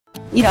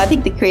I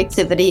think the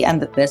creativity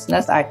and the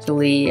business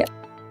actually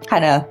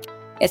kind of,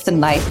 it's a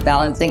nice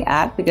balancing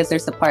act because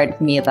there's a part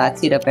of me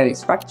that's, very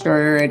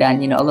structured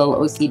and, a little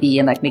OCD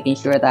and like making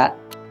sure that,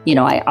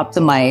 I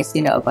optimize,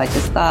 a bunch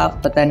of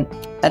stuff. But then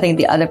I think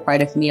the other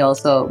part of me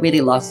also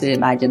really loves to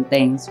imagine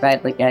things,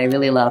 right? Like I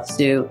really love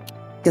to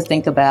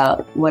think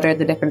about what are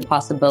the different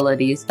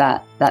possibilities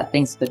that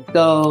things could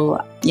go.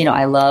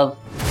 I love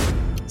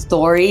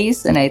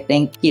stories, and I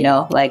think,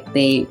 like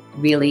they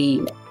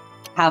really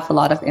have a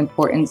lot of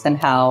importance in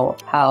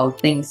how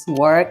things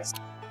work.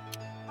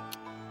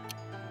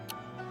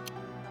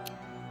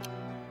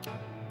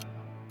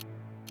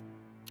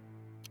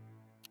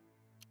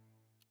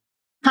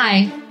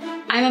 Hi,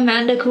 I'm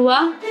Amanda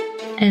Kua,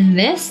 and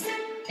this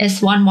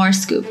is One More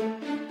Scoop.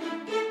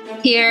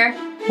 Here,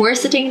 we're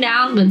sitting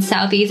down with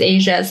Southeast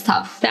Asia's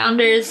top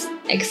founders,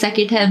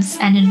 executives,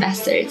 and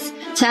investors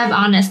to have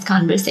honest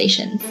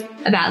conversations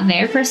about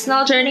their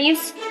personal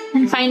journeys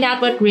and find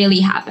out what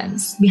really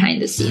happens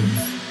behind the scenes.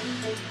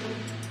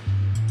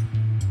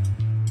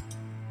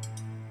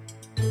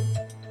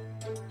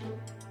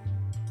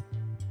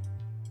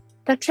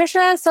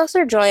 Patricia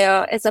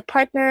Sosrodjojo is a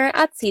partner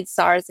at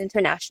SeedStars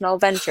International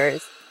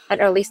Ventures, an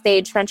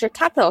early-stage venture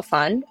capital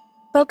fund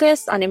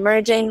focused on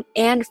emerging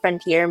and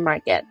frontier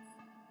markets.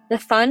 The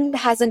fund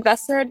has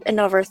invested in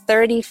over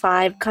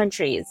 35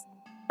 countries,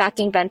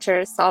 backing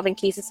ventures solving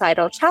key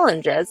societal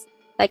challenges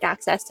like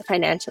access to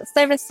financial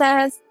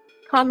services,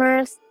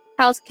 commerce,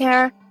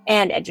 healthcare,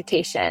 and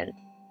education.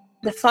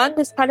 The fund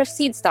is part of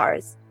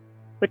SeedStars,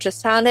 which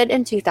was founded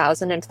in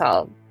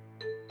 2012.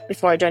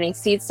 Before joining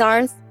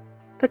SeedStars,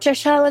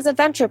 Patricia was a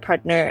venture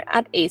partner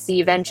at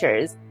AC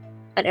Ventures,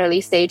 an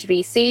early-stage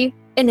VC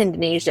in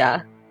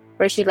Indonesia,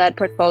 where she led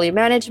portfolio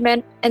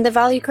management and the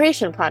value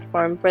creation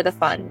platform for the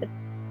fund.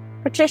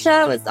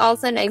 Patricia was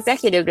also an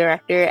executive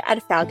director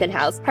at Falcon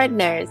House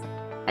Partners,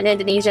 an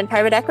Indonesian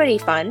private equity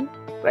fund,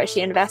 where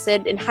she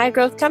invested in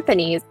high-growth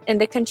companies in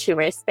the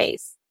consumer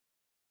space.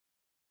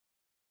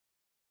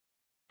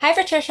 Hi,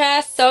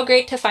 Patricia. So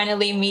great to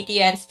finally meet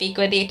you and speak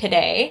with you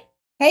today.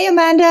 Hey,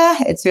 Amanda.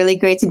 It's really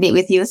great to meet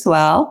with you as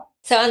well.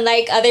 So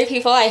unlike other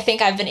people, I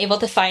think I've been able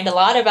to find a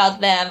lot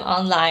about them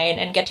online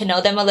and get to know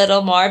them a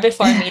little more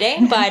before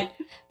meeting. But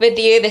with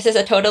you, this is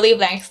a totally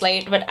blank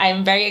slate, but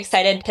I'm very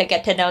excited to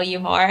get to know you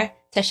more,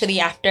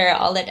 especially after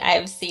all that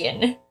I've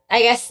seen.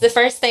 I guess the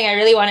first thing I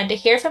really wanted to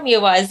hear from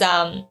you was,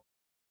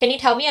 can you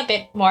tell me a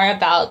bit more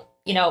about,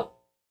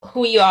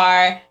 who you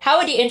are? How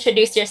would you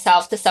introduce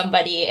yourself to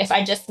somebody if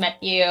I just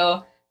met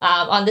you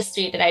on the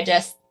street and I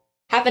just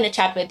happened to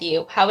chat with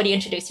you? How would you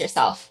introduce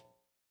yourself?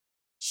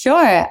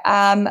 Sure.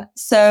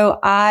 So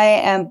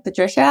I am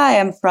Patricia. I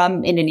am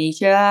from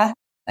Indonesia.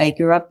 I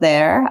grew up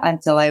there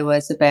until I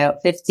was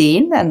about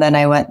 15. And then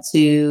I went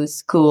to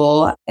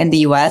school in the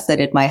US. I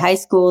did my high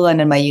school and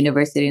then my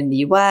university in the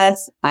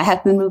US. I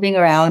have been moving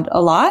around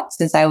a lot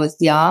since I was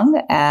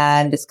young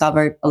and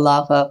discovered a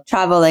love of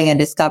traveling and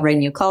discovering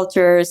new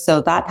cultures.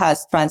 So that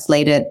has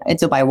translated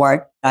into my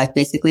work. I've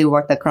basically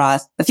worked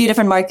across a few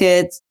different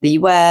markets, the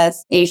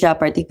US, Asia,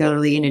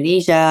 particularly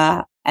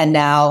Indonesia, and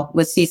now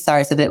with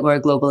SeedStars a bit more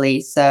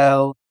globally.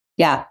 So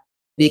yeah,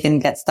 we can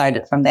get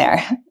started from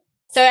there.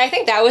 So I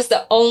think that was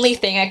the only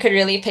thing I could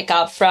really pick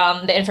up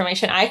from the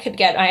information I could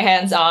get my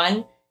hands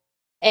on.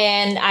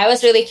 And I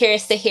was really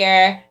curious to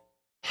hear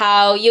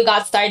how you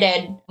got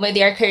started with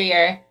your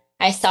career.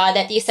 I saw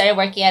that you started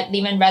working at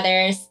Lehman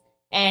Brothers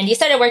and you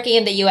started working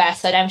in the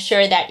US, but I'm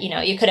sure that,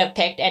 you could have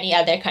picked any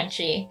other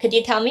country. Could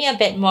you tell me a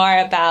bit more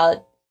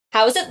about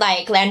how was it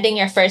like landing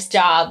your first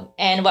job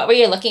and what were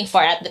you looking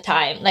for at the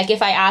time? Like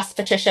if I asked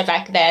Patricia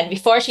back then,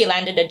 before she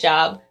landed a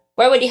job,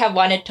 where would you have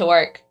wanted to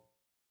work?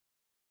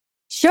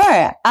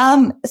 Sure.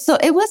 So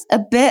it was a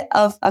bit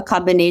of a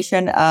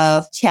combination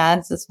of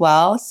chance as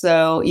well.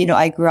 So,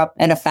 I grew up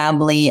in a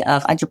family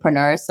of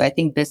entrepreneurs. So I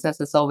think business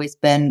has always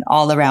been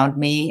all around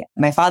me.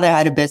 My father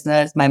had a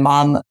business. My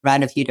mom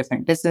ran a few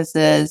different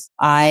businesses.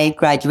 I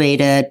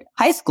graduated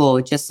high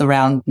school just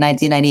around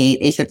 1998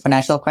 Asian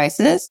financial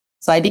crisis.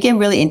 So I became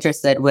really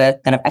interested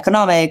with kind of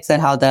economics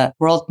and how the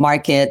world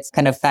markets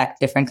kind of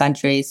affect different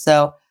countries.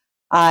 So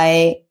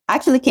I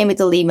actually came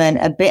into Lehman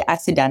a bit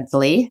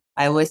accidentally.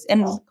 I was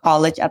in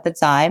college at the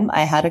time.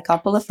 I had a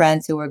couple of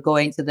friends who were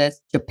going to this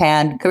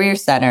Japan career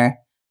center.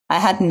 I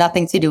had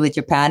nothing to do with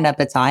Japan at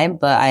the time,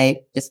 but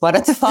I just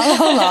wanted to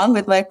follow along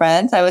with my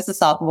friends. I was a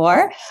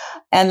sophomore.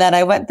 And then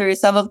I went through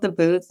some of the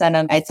booths and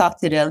I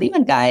talked to the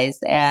Lehman guys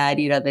and,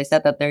 they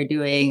said that they're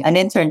doing an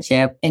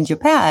internship in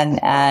Japan.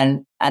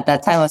 And at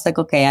that time, I was like,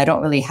 okay, I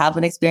don't really have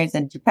an experience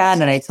in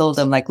Japan. And I told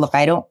them like, look,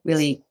 I don't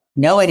really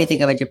know anything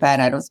about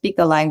Japan. I don't speak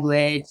the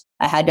language.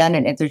 I had done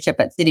an internship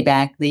at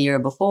Citibank the year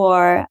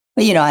before,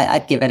 but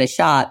I'd give it a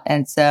shot.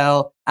 And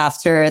so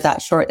after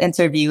that short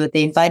interview,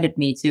 they invited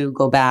me to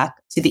go back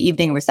to the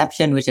evening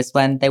reception, which is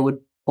when they would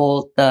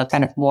hold the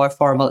kind of more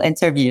formal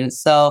interviews.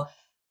 So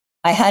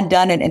I had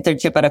done an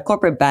internship at a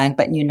corporate bank,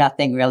 but knew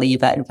nothing really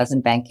about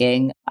investment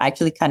banking. I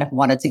actually kind of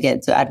wanted to get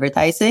into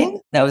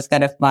advertising. That was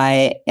kind of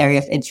my area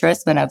of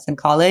interest when I was in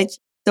college.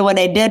 So what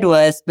I did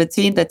was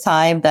between the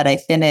time that I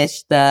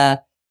finished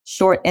the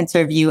short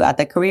interview at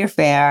the career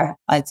fair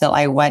until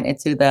I went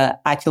into the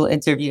actual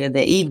interview in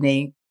the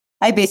evening,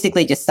 I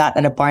basically just sat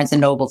at a Barnes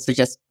and Noble, so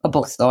just a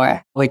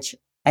bookstore, which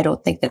I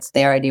don't think it's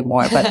there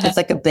anymore, but it's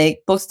like a big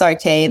bookstore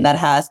chain that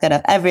has kind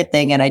of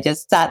everything. And I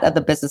just sat at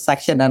the business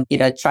section and,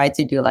 tried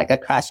to do like a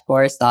crash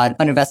course on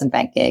investment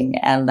banking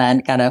and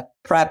then kind of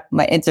prep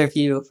my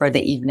interview for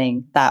the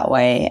evening that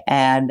way.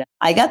 And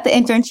I got the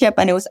internship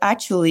and it was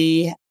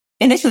actually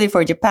initially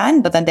for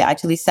Japan, but then they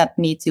actually sent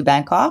me to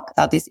Bangkok,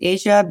 Southeast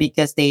Asia,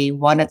 because they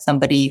wanted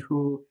somebody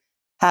who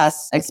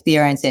has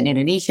experience in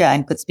Indonesia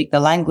and could speak the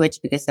language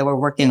because they were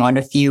working on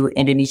a few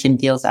Indonesian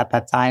deals at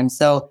that time.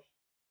 So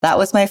that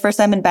was my first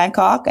time in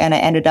Bangkok, and I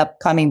ended up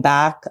coming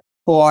back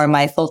for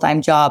my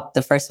full-time job,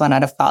 the first one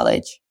out of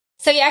college.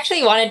 So you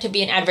actually wanted to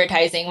be in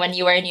advertising when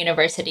you were in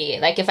university.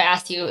 Like if I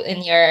asked you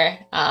in your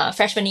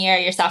freshman year,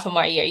 your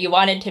sophomore year, you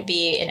wanted to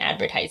be in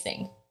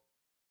advertising.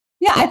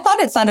 Yeah, I thought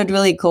it sounded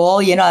really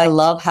cool. I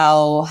love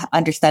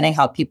understanding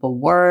how people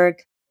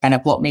work, kind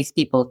of what makes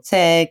people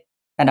tick,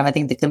 kind of, I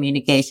think the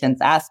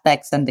communications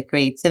aspects and the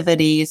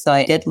creativity. So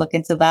I did look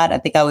into that. I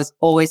think I was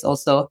always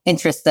also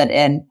interested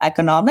in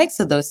economics.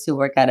 So those two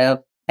were kind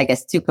of, I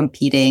guess, two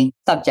competing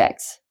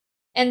subjects.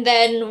 And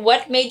then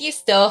what made you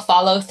still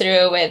follow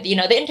through with,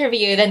 the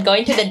interview, then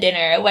going to the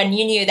dinner when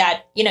you knew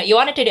that, you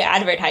wanted to do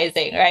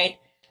advertising, right?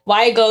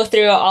 Why go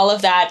through all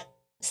of that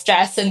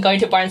stress and going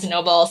to Barnes &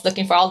 Noble's,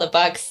 looking for all the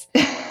books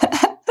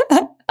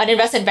on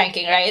investment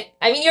banking, right?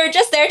 I mean, you were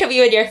just there to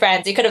be with your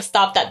friends. You could have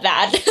stopped at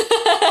that.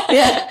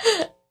 Yeah.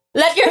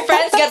 Let your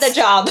friends get the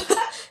job.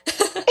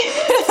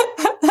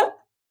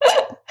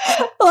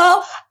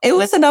 Well, it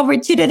was an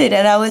opportunity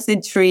and I was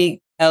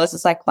intrigued. I was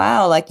just like,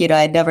 wow, like,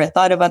 I'd never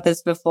thought about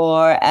this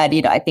before.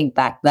 And, I think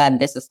back then,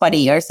 this is 20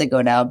 years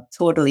ago now, I'm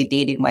totally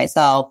dating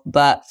myself.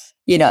 But,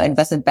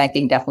 investment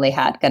banking definitely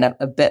had kind of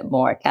a bit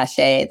more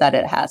cachet than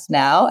it has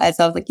now. And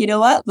so I was like, you know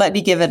what? Let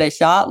me give it a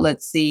shot.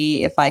 Let's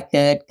see if I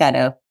could kind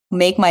of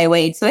make my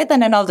way into it.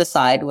 And then I'll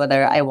decide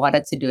whether I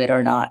wanted to do it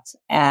or not.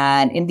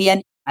 And in the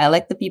end, I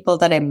like the people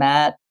that I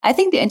met. I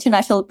think the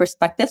international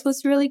perspective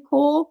was really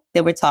cool.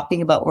 They were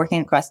talking about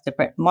working across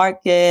different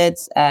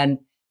markets. And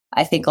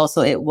I think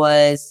also it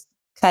was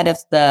kind of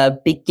the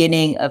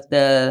beginning of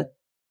the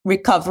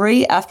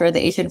recovery after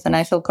the Asian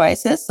financial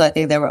crisis. So I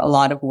think there were a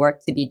lot of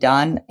work to be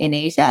done in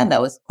Asia. And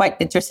that was quite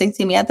interesting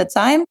to me at the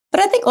time.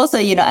 But I think also,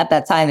 at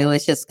that time, it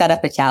was just kind of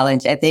a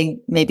challenge. I think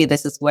maybe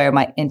this is where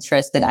my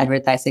interest in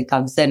advertising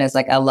comes in. Is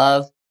like, I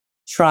love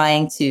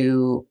trying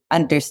to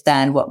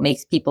understand what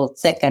makes people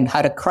tick and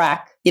how to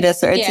crack,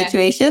 certain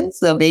situations.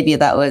 So maybe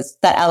that was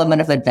that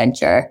element of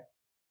adventure.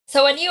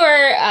 So when you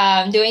were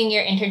doing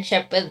your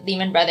internship with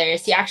Lehman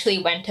Brothers, you actually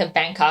went to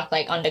Bangkok,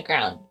 like on the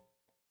ground.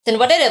 Then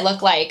what did it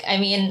look like? I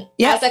mean,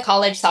 as a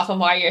college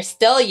sophomore, you're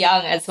still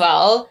young as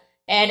well.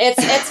 And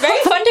it's very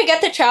fun to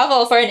get to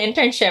travel for an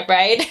internship,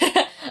 right?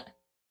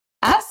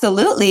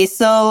 Absolutely.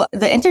 So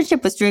the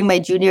internship was during my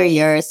junior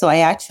year. So I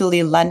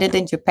actually landed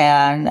in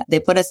Japan.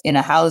 They put us in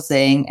a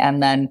housing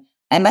and then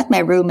I met my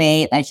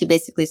roommate and she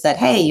basically said,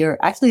 hey, you're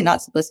actually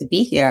not supposed to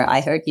be here.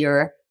 I heard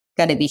you're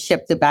going to be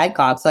shipped to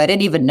Bangkok. So I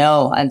didn't even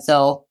know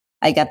until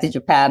I got to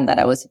Japan that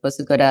I was supposed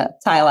to go to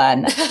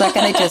Thailand. So I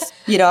kind of just,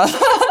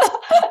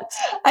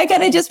 I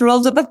kind of just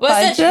rolled with the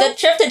punches. Was the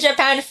trip to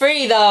Japan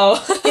free though?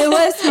 It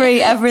was free.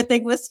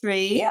 Everything was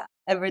free.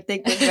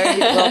 Everything was very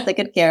well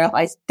taken care of.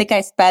 I think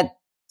I spent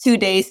 2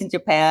 days in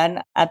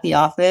Japan at the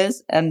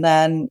office and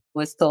then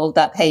was told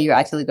that, hey, you're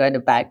actually going to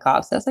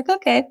Bangkok. So I was like,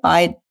 okay,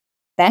 fine.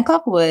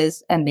 Bangkok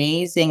was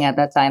amazing at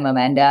that time,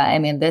 Amanda. I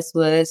mean, this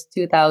was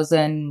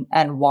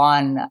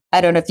 2001.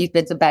 I don't know if you've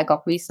been to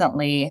Bangkok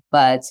recently,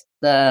 but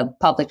the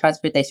public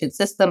transportation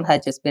system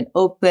had just been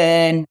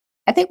open.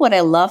 I think what I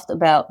loved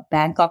about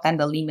Bangkok and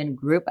the Lehman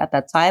Group at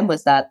that time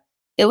was that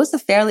it was a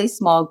fairly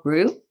small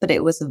group, but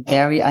it was a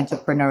very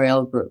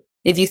entrepreneurial group.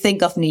 If you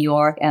think of New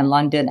York and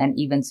London and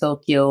even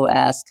Tokyo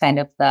as kind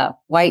of the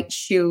white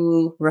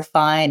shoe,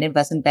 refined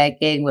investment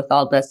banking with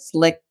all the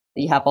slick,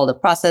 you have all the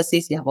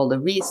processes, you have all the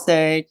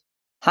research.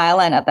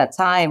 Thailand at that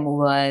time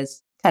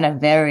was kind of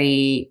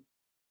very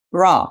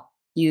raw.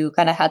 You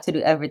kind of had to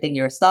do everything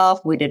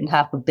yourself. We didn't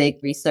have a big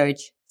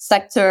research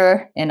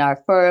sector in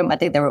our firm. I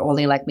think there were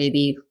only like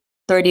maybe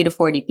 30 to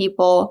 40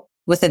 people.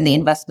 Within the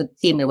investment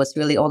team, it was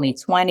really only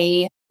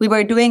 20. We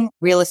were doing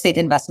real estate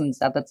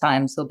investments at the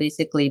time. So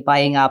basically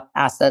buying up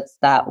assets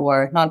that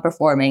were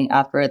non-performing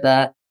after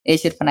the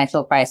Asian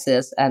financial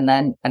crisis and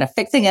then kind of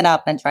fixing it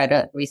up and try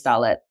to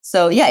resell it.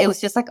 So yeah, it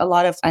was just like a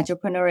lot of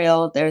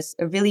entrepreneurial. There's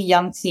a really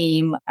young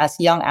team. As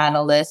young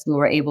analysts, we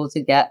were able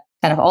to get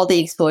kind of all the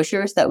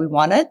exposures that we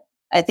wanted.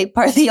 I think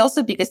partly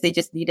also because they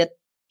just needed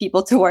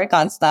people to work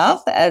on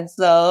stuff. And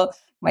so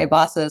my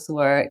bosses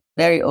were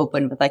very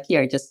open with like,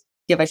 here, just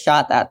give a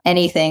shot at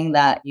anything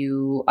that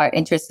you are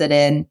interested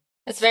in.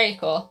 That's very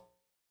cool.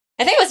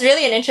 I think it was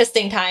really an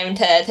interesting time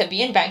to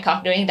be in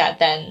Bangkok doing that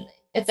then.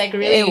 It's like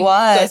really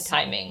good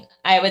timing,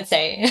 I would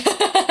say.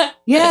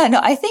 Yeah,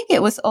 no, I think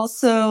it was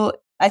also,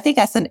 I think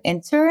as an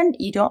intern,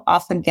 you don't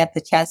often get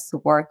the chance to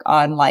work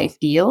on live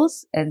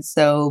deals. And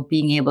so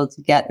being able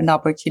to get an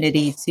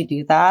opportunity to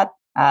do that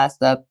as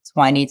a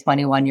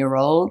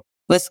 21-year-old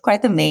was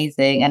quite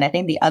amazing. And I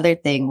think the other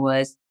thing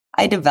was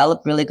I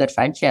developed really good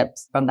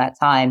friendships from that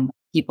time.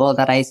 People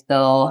that I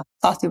still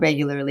talk to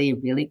regularly,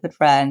 really good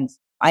friends.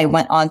 I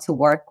went on to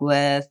work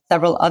with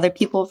several other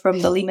people from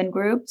the Lehman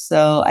Group.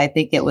 So I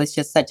think it was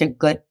just such a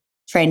good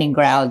training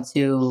ground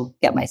to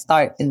get my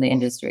start in the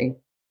industry.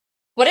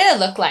 What did it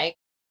look like?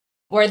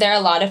 Were there a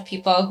lot of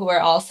people who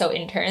were also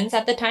interns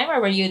at the time, or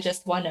were you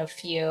just one of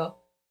few?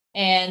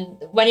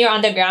 And when you're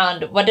on the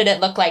ground, what did it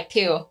look like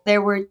too?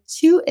 There were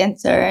two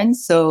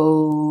interns,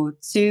 so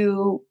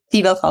two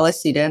female college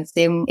students,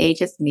 same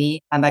age as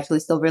me. I'm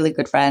actually still really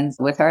good friends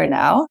with her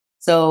now.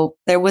 So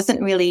there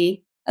wasn't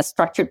really a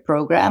structured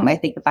program. I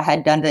think if I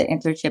had done the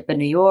internship in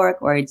New York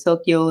or in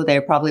Tokyo,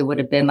 there probably would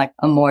have been like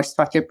a more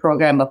structured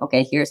program of,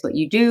 okay, here's what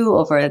you do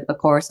over the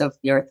course of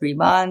your 3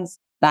 months.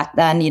 Back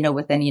then,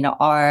 within,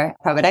 our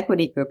private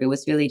equity group, it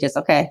was really just,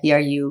 okay, here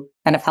you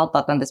kind of help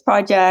out on this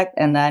project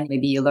and then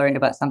maybe you learn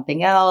about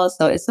something else.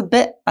 So it's a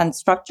bit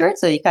unstructured.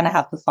 So you kind of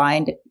have to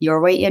find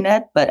your way in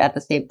it. But at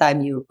the same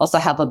time, you also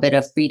have a bit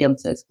of freedom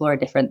to explore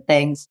different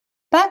things.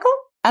 Bangkok,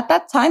 at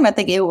that time, I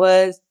think it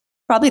was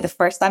probably the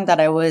first time that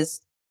I was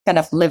kind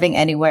of living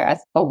anywhere as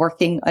a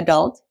working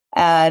adult.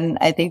 And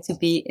I think to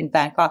be in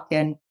Bangkok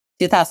in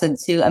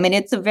 2002, I mean,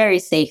 it's a very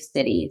safe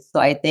city. So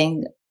I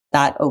think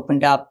that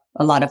opened up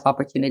a lot of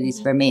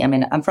opportunities for me. I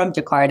mean, I'm from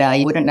Jakarta.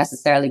 I wouldn't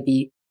necessarily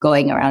be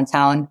going around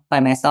town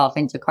by myself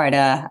in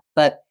Jakarta,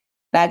 but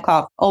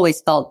Bangkok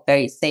always felt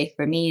very safe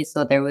for me.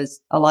 So there was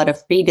a lot of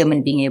freedom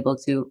in being able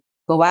to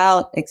go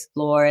out,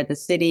 explore the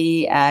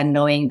city and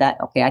knowing that,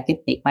 okay, I could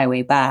make my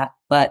way back.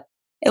 But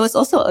it was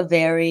also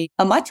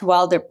a much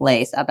wilder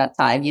place at that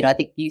time. I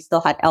think you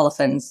still had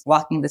elephants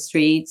walking the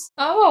streets.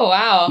 Oh,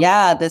 wow.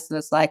 Yeah, this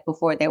was like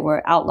before they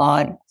were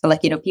outlawed. So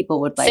like, people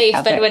would like safe,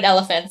 but with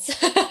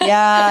elephants.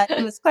 Yeah,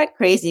 it was quite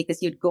crazy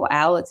because you'd go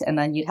out and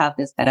then you'd have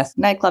this kind of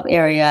nightclub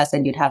areas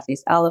and you'd have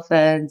these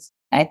elephants.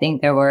 I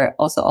think there were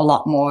also a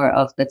lot more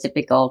of the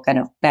typical kind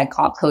of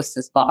Bangkok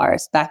hostess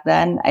bars back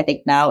then. I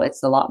think now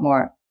it's a lot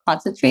more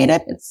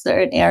concentrated in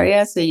certain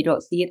areas, so you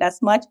don't see it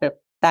as much.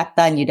 But back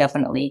then, you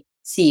definitely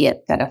see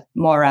it kind of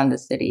more around the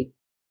city.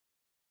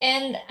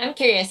 And I'm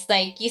curious,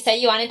 like you said,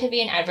 you wanted to be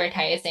in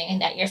advertising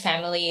and that your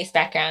family's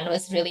background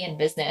was really in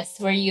business.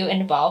 Were you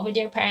involved with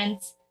your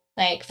parents,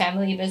 like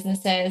family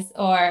businesses,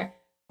 or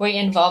were you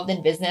involved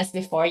in business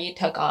before you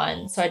took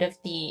on sort of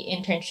the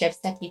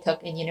internships that you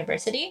took in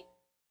university?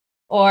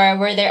 Or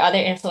were there other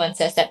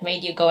influences that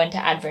made you go into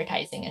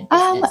advertising and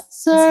business?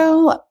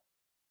 So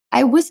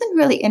I wasn't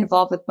really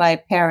involved with my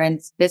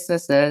parents'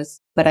 businesses,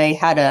 but I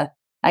had a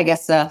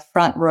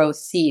front row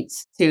seat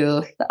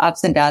to the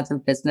ups and downs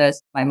of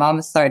business. My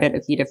mom started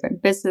a few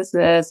different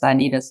businesses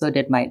and, so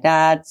did my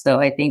dad. So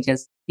I think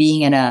just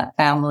being in a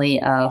family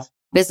of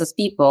business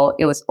people,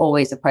 it was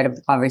always a part of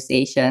the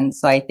conversation.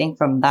 So I think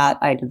from that,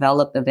 I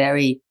developed a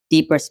very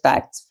deep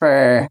respect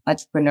for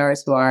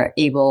entrepreneurs who are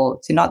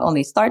able to not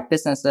only start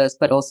businesses,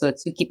 but also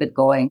to keep it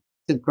going,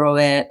 to grow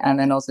it, and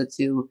then also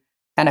to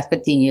kind of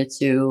continue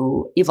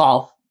to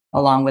evolve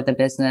along with the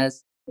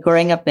business.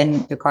 Growing up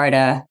in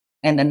Jakarta,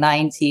 in the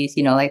 90s,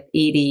 like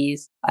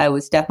 80s, I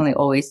was definitely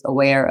always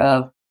aware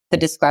of the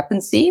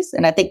discrepancies.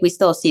 And I think we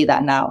still see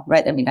that now,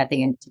 right? I mean, I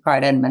think in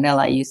Jakarta and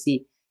Manila, you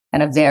see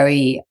kind of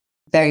very,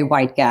 very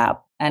wide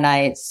gap. And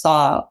I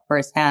saw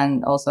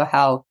firsthand also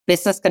how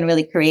business can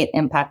really create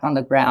impact on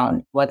the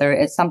ground, whether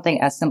it's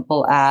something as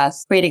simple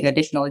as creating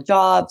additional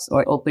jobs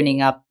or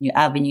opening up new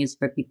avenues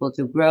for people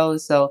to grow.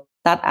 So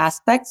that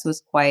aspect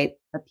was quite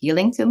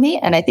appealing to me.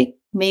 And I think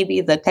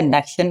maybe the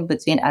connection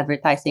between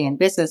advertising and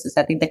business is,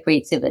 I think, the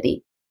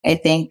creativity. I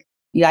think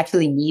you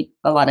actually need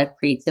a lot of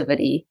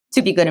creativity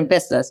to be good in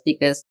business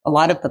because a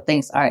lot of the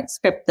things aren't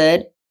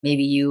scripted.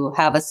 Maybe you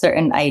have a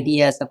certain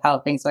ideas of how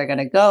things are going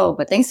to go,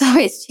 but things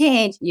always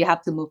change. You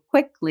have to move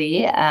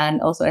quickly.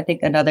 And also, I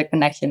think another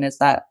connection is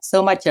that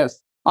so much of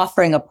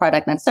offering a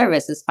product and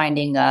service is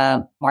finding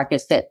a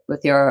market fit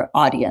with your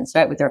audience,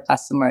 right? With your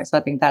customers. So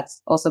I think that's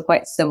also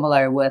quite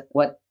similar with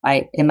what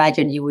I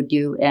imagine you would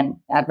do in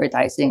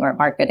advertising or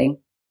marketing.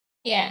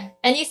 Yeah.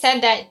 And you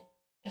said that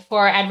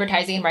for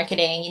advertising and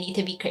marketing, you need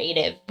to be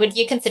creative. Would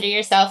you consider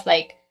yourself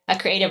like a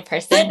creative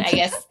person? I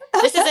guess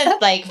this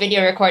isn't like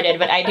video recorded,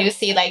 but I do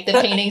see like the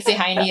paintings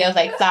behind you of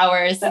like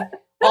flowers,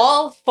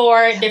 all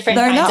 4 different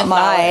They're kinds of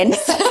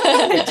flowers. They're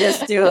not mine.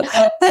 just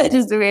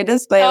do a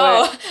display.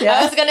 Oh, yeah.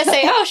 I was going to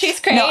say, oh, she's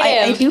creative. No,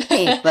 I do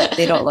paint, but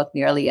they don't look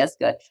nearly as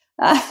good.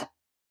 But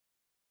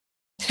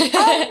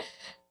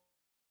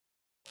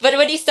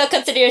would you still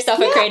consider yourself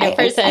a creative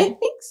person? I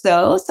think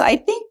so. So I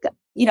think,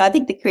 I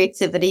think the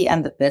creativity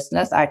and the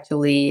business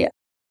actually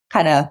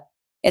kind of,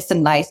 it's a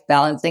nice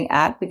balancing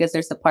act because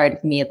there's a part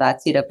of me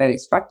that's, very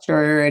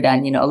structured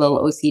and, a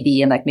little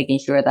OCD and like making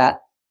sure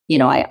that,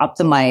 I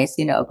optimize,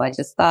 a bunch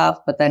of stuff.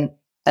 But then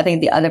I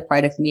think the other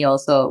part of me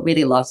also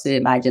really loves to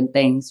imagine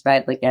things,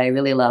 right? Like I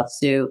really love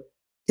to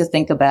to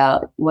think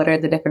about what are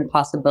the different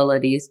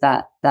possibilities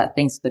that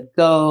things could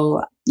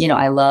go.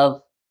 I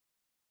love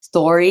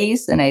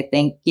stories, and I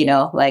think,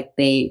 like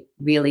they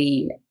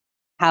really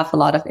have a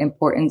lot of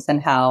importance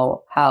in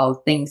how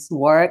things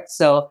work.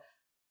 So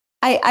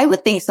I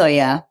would think so,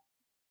 yeah.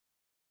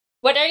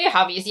 What are your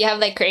hobbies? You have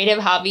like creative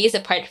hobbies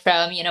apart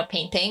from,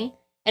 painting?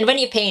 And when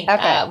you paint,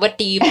 Okay. what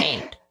do you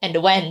paint? And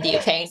when do you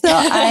paint? So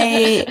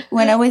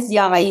when I was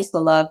young, I used to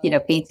love,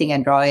 painting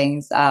and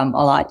drawings, a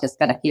lot, just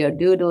kind of,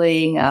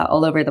 doodling,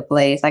 all over the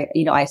place.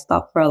 I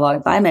stopped for a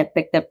long time. I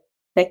picked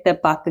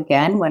it back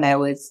again when I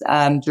was,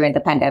 during the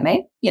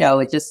pandemic,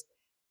 with just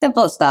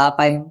simple stuff.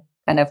 I'm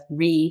kind of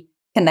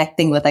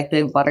reconnecting with like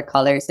doing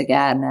watercolors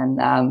again,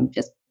 and,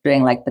 just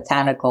doing like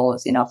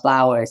botanicals,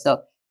 flowers.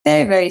 So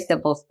very, very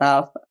simple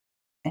stuff.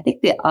 I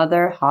think the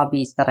other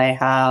hobbies that I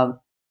have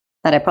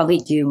that I probably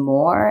do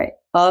more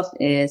of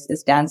is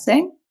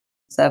dancing.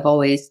 So I've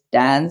always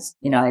danced.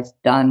 I've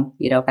done,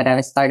 I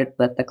started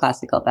with the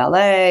classical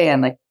ballet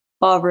and like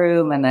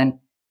ballroom. And then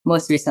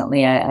most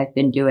recently I've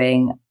been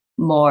doing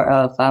more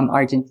of,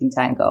 Argentine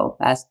tango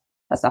as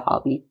a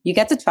hobby. You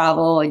get to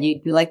travel and you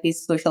do like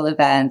these social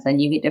events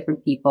and you meet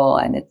different people,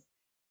 and it's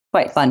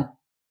quite fun.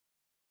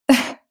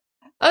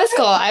 Oh, that's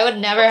cool. I would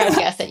never have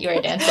guessed that you were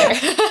a dancer.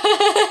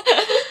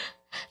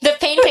 The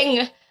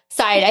painting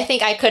side, I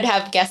think I could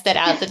have guessed it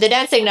out, but the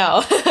dancing,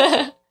 no.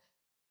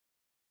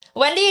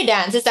 When do you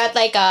dance? Is that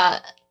like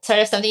a sort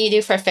of something you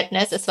do for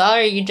fitness as well,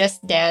 or you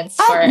just dance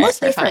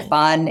mostly for fun? For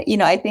fun.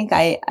 I think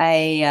I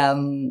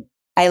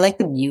like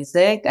the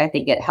music. I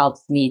think it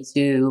helps me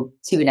to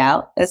tune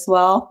out as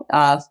well,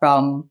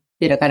 from,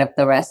 kind of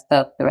the rest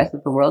of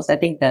the world. So I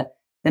think the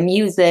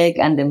music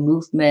and the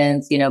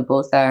movements,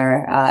 both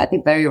are, I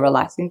think, very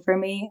relaxing for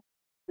me.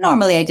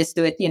 Normally I just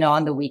do it,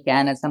 on the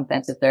weekend. And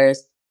sometimes if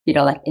there's,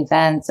 like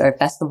events or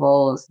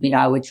festivals,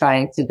 I would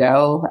try to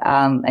go.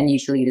 And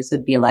usually this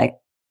would be like,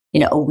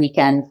 a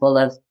weekend full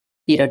of,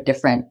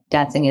 different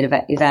dancing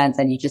events,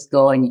 and you just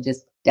go and you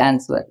just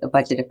dance with a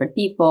bunch of different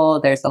people.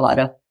 There's a lot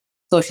of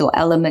social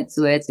element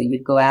to it. So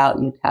you'd go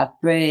out, you'd have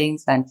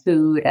drinks and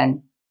food,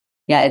 and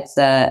yeah, it's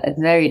a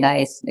very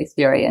nice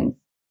experience.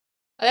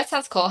 Oh, that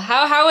sounds cool.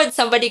 How would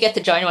somebody get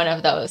to join one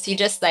of those? You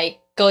just like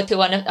go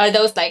to are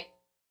those like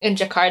in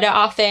Jakarta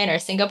often or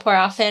Singapore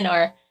often?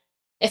 Or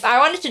if I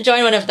wanted to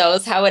join one of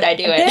those, how would I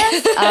do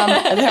it?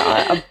 There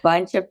are a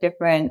bunch of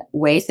different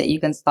ways that you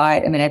can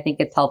start. I mean, I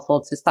think it's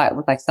helpful to start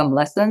with like some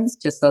lessons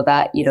just so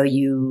that,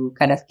 you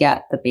kind of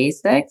get the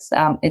basics.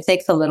 It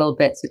takes a little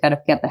bit to kind of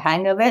get the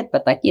hang of it,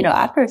 but like,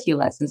 after a few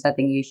lessons, I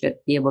think you should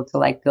be able to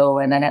like go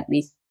and then at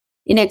least,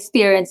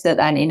 experience it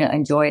and,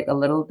 enjoy it a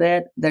little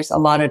bit. There's a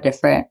lot of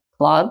different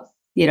clubs,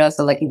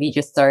 so like if you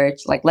just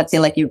search, like, let's say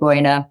like you're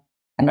going to,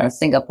 I don't know,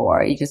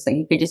 Singapore, you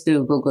could just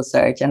do a Google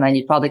search and then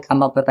you'd probably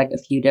come up with like a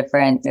few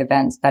different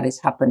events that is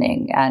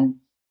happening. And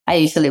I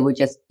usually would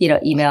just,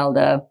 email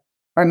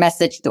or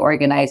message the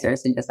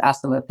organizers and just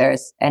ask them if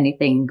there's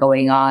anything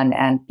going on.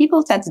 And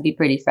people tend to be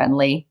pretty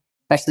friendly,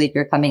 especially if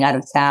you're coming out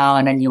of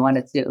town and you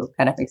wanted to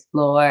kind of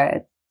explore.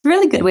 It's a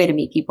really good way to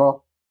meet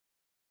people.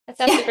 That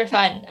sounds super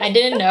fun. I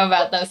didn't know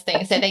about those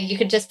things. I think you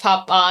could just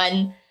pop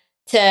on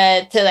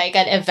to like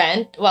an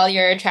event while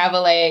you're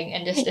traveling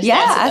and just dance with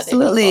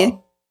absolutely. Other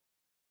people.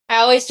 I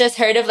always just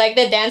heard of like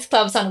the dance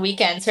clubs on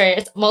weekends where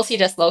it's mostly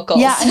just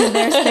locals. Yeah, I mean,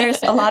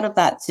 there's a lot of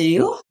that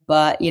too,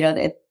 but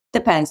it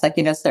depends. Like,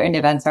 certain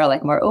events are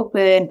like more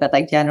open, but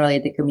like generally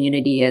the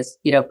community is,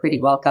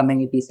 pretty welcoming.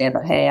 If you say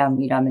that, hey, I'm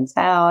in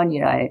town,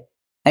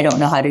 I don't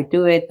know how to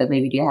do it, but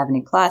maybe do you have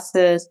any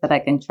classes that I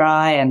can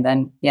try? And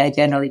then, yeah,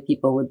 generally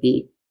people would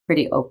be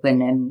pretty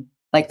open, and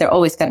like they're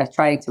always kind of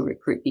trying to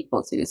recruit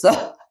people too.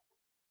 So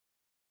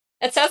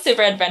it sounds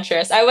super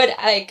adventurous. I would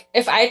like,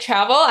 if I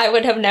travel, I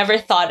would have never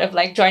thought of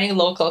like joining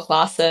local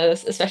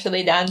classes,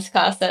 especially dance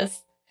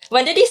classes.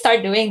 When did you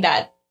start doing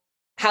that?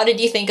 How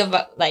did you think of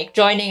like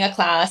joining a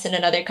class in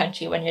another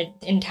country when you're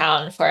in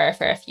town for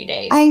a few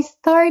days? I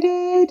started,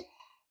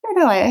 I don't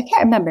know, I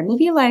can't remember,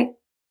 maybe like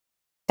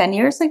 10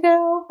 years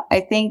ago.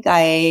 I think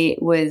I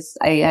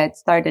had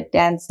started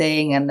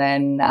dancing, and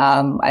then,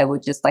 I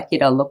would just like,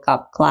 look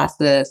up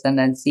classes and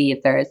then see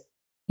if there's,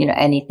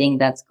 anything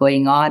that's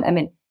going on. I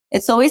mean,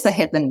 it's always a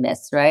hit and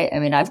miss, right? I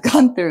mean, I've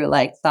gone through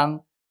like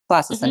some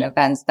classes and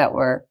events that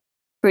were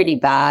pretty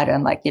bad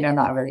and like,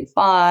 not really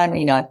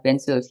fun. I've been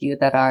to a few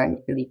that are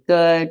really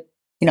good.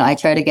 I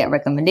try to get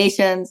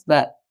recommendations,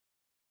 but,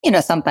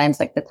 sometimes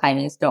like the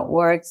timings don't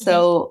work.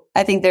 So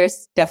I think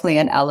there's definitely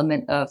an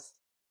element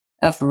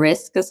of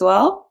risk as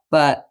well.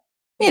 But,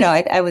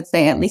 I would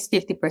say at least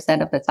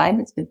 50% of the time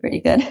it's been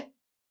pretty good.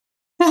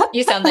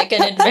 You sound like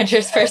an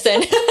adventurous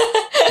person.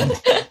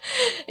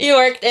 You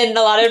worked in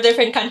a lot of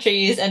different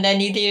countries, and then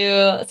you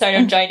do sort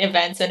of joint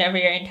events whenever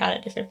you're in town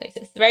at different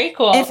places. Very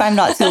cool. If I'm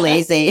not too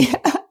lazy.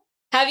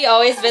 Have you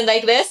always been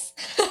like this?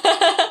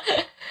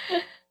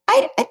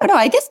 I don't know.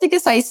 I guess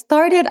because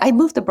I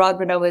moved abroad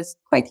when I was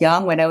quite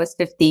young, when I was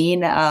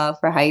 15,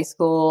 for high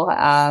school.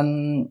 I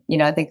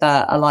think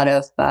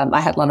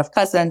I had a lot of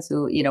cousins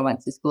who,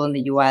 went to school in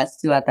the US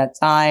too at that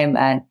time.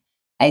 And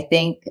I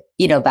think,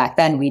 back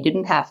then we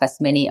didn't have as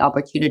many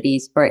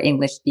opportunities for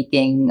English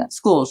speaking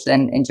schools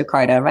in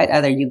Jakarta, right?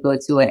 Either you go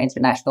to an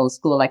international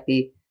school like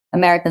the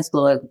American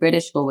school or the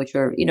British school, which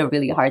are,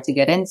 really hard to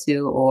get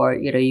into, or,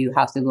 you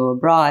have to go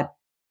abroad.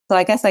 So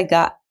I guess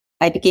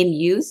I became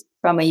used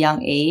from a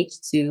young age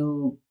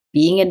to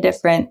being in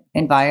different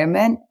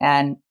environment.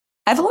 And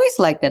I've always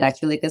liked it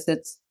actually, because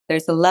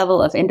there's a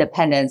level of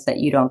independence that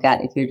you don't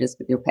get if you're just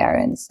with your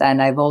parents.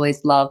 And I've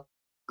always loved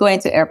going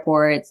to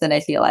airports. And I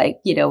feel like,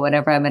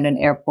 whenever I'm in an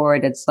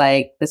airport, it's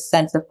like the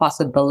sense of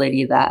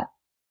possibility that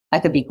I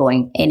could be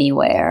going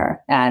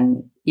anywhere,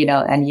 and,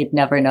 and you'd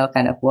never know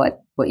kind of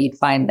what you'd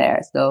find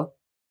there. So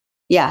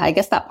yeah, I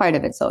guess that part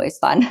of it's always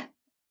fun.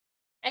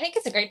 I think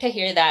it's great to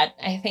hear that.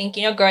 I think,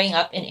 growing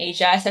up in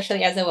Asia,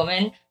 especially as a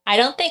woman, I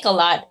don't think a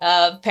lot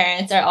of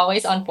parents are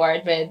always on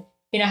board with,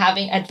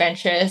 having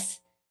adventurous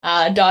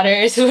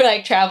daughters who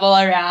like travel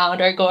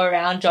around or go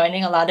around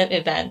joining a lot of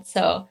events.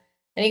 So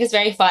I think it's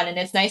very fun, and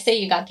it's nice that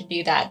you got to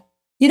do that.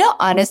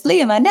 Honestly,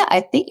 Amanda,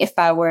 I think if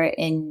I were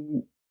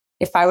in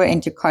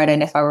Jakarta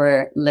and if I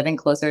were living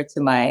closer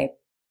to my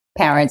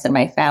parents and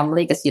my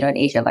family, because, in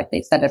Asia, like the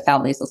extended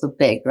family is also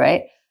big,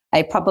 right?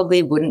 I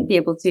probably wouldn't be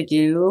able to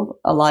do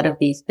a lot of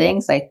these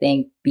things. I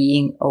think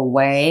being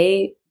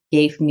away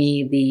gave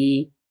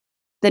me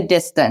the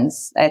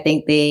distance. I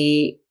think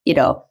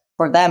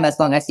for them, as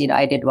long as,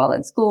 I did well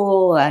in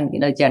school and,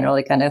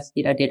 generally kind of,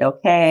 did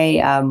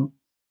okay.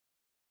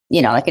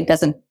 Like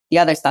the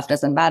other stuff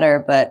doesn't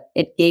matter, but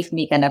it gave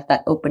me kind of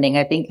that opening.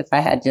 I think if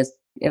I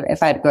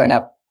had grown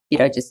up,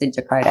 just in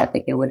Jakarta, I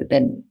think it would have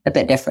been a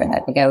bit different.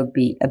 I think I would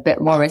be a bit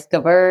more risk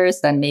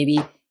averse, and maybe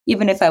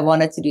even if I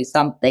wanted to do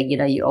something,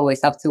 you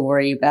always have to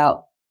worry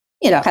about,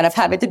 kind of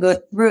having to go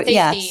through,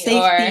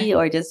 safety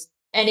or just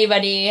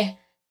anybody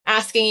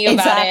asking you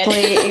about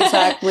it.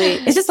 Exactly.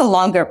 It's just a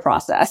longer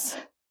process.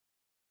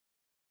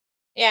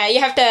 Yeah, you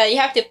have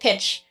to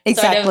pitch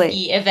sort of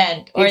the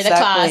event or the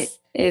class.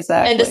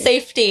 Exactly. And the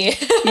safety.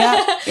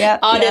 Yeah.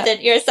 Audit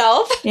it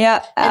yourself.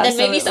 Yeah. And then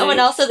maybe someone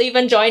else will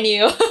even join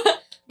you.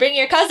 Bring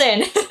your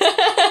cousin.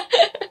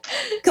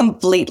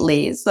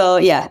 Completely. So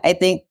yeah, I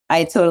think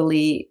I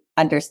totally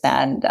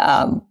understand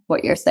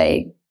what you're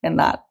saying in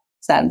that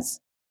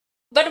sense.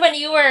 But when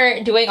you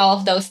were doing all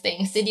of those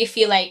things, did you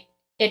feel like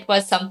it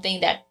was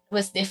something that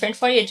was different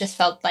for you? It just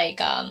felt like,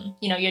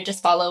 you're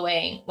just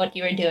following what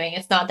you were doing.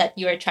 It's not that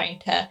you were trying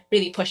to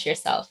really push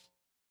yourself.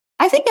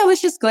 I think I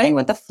was just going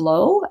with the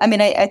flow. I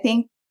mean, I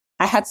think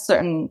I had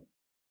certain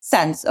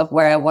sense of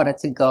where I wanted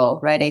to go,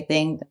 right? I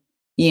think,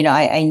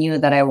 I knew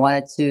that I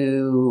wanted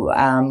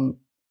to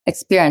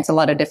experience a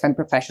lot of different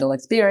professional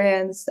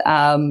experience.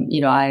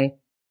 I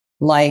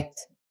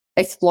liked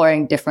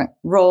exploring different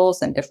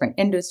roles and different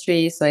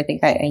industries. So I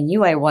think I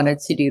knew I wanted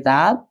to do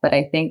that. But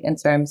I think in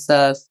terms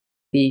of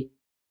the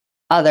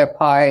other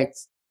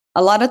parts,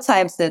 a lot of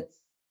times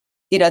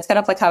it's kind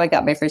of like how I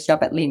got my first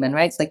job at Lehman,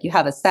 right? It's like you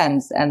have a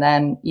sense, and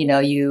then,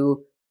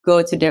 you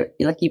go to,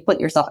 you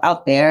put yourself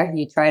out there,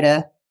 you try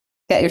to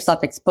get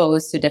yourself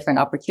exposed to different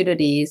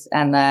opportunities.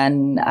 And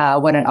then,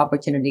 when an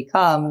opportunity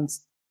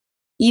comes,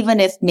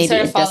 even if maybe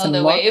it doesn't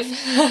look, wave.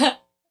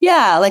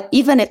 Yeah, like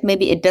even if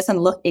maybe it doesn't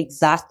look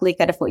exactly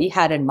kind of what you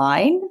had in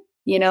mind,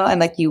 and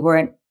like you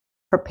weren't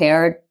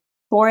prepared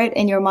for it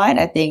in your mind,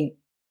 I think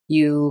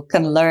you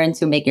can learn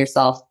to make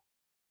yourself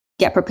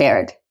get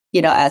prepared,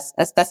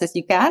 as best as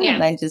you can,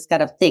 and then just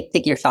kind of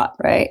take your shot,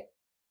 right?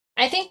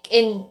 I think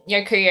in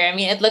your career, I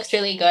mean, it looks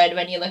really good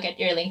when you look at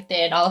your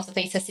LinkedIn, all of the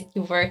places that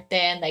you worked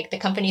in, like the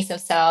companies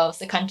themselves,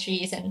 the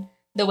countries, and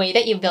the way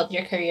that you built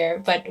your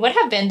career. But what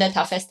have been the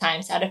toughest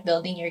times out of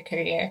building your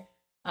career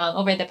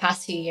over the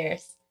past few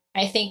years?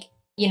 I think,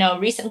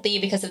 recently,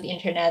 because of the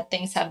internet,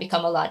 things have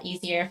become a lot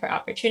easier for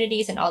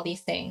opportunities and all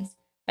these things.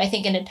 But I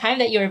think in the time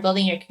that you were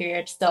building your career,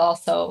 it's still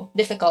also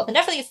difficult, and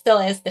definitely still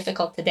is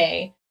difficult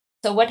today.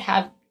 So what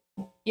have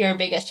your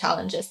biggest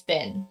challenges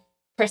been,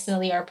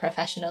 personally or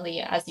professionally,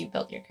 as you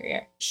built your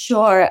career?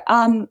 Sure.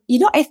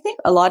 I think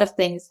a lot of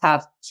things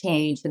have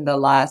changed in the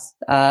last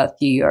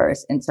few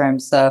years in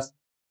terms of,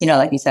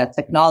 like you said,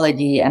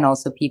 technology, and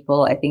also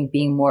people, I think,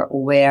 being more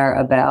aware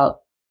about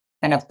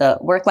kind of the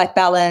work-life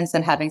balance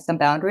and having some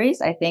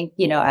boundaries. I think,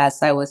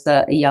 as I was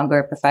a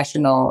younger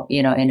professional,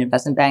 in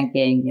investment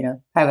banking,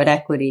 private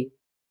equity,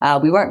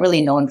 we weren't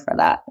really known for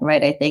that,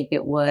 right? I think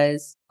it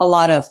was a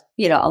lot of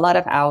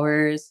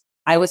hours.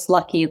 I was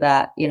lucky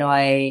that,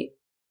 I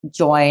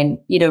joined,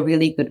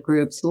 really good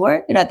groups who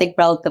are, I think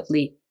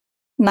relatively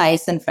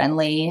nice and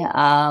friendly.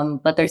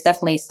 But there's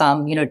definitely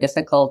some,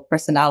 difficult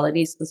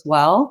personalities as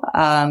well.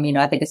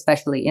 I think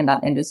especially in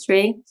that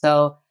industry.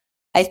 So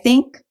I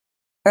think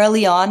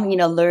early on,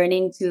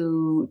 learning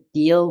to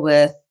deal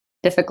with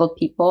difficult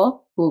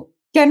people who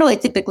generally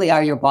typically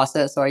are your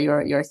bosses or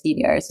your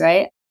seniors,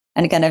 right?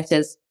 And kind of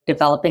just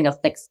developing a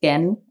thick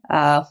skin,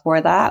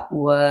 for that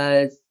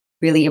was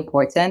really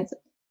important.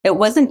 It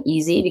wasn't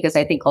easy because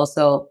I think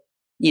also,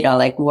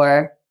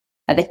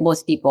 I think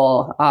most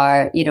people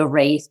are,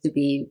 raised to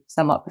be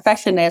somewhat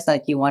perfectionist,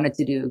 like you wanted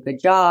to do a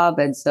good job.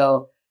 And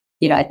so,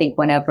 I think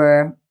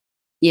whenever,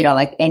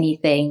 like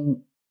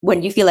anything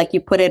when you feel like you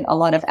put in a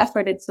lot of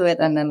effort into it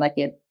and then like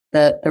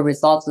the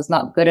results is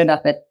not good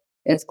enough,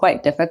 it's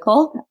quite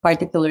difficult,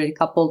 particularly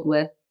coupled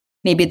with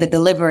maybe the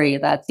delivery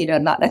that's,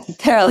 not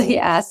necessarily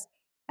as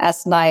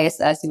nice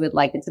as you would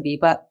like it to be.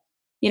 But,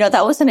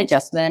 that was an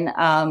adjustment.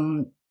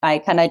 I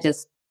kind of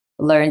just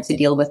learned to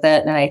deal with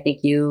it. And I think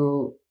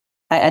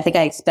I think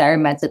I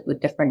experimented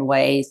with different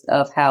ways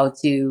of how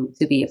to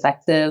be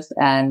effective.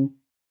 And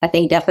I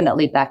think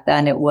definitely back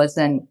then it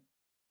wasn't,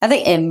 I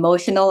think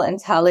emotional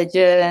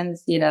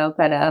intelligence,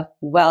 kind of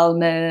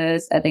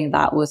wellness. I think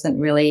that wasn't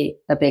really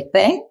a big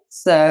thing.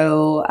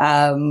 So,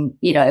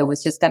 it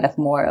was just kind of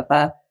more of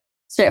a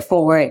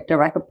straightforward,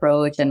 direct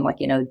approach and like,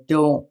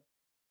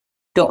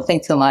 don't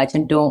think too much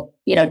and don't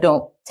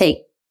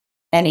take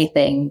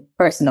anything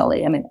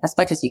personally. I mean, as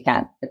much as you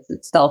can,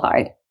 it's still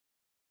hard.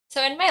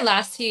 So in my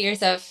last few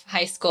years of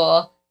high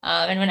school,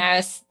 and when I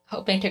was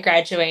hoping to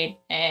graduate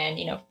and,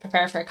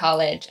 prepare for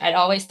college, I'd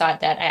always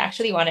thought that I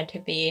actually wanted to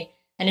be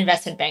an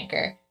investment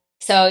banker.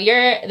 So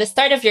the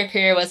start of your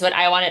career was what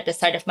I wanted the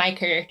start of my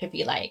career to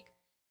be like.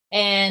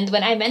 And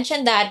when I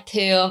mentioned that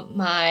to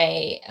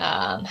my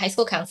high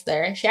school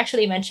counselor, she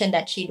actually mentioned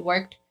that she'd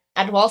worked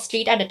at Wall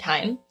Street at a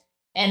time.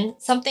 And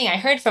something I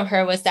heard from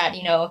her was that,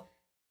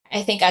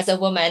 I think as a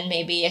woman,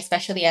 maybe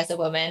especially as a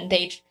woman,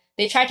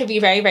 they try to be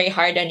very, very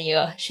hard on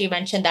you. She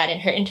mentioned that in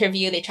her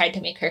interview, they tried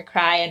to make her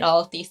cry and all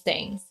of these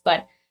things.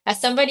 But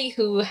as somebody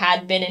who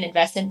had been in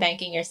investment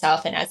banking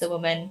yourself and as a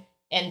woman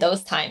in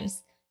those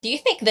times, do you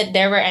think that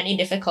there were any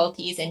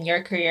difficulties in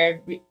your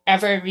career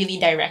ever really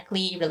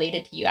directly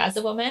related to you as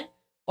a woman?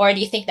 Or do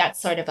you think that's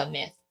sort of a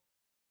myth?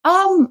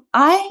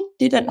 I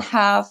didn't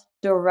have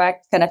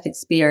direct kind of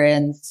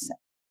experience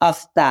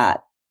of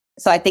that.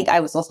 So I think I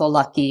was also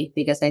lucky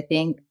because I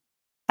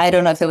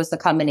don't know if it was the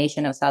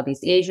combination of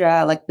Southeast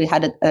Asia, like we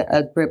had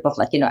a group of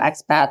like,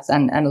 expats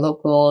and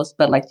locals,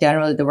 but like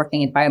generally the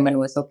working environment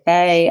was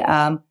okay.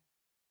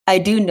 I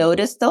do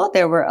notice though,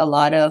 there were a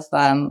lot of,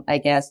 I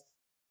guess,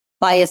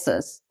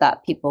 biases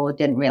that people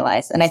didn't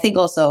realize. And I think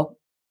also,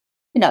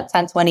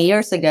 10, 20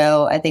 years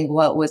ago, I think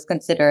what was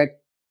considered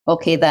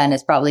okay then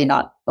is probably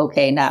not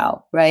okay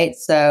now, right?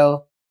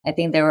 So I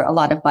think there were a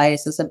lot of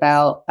biases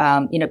about,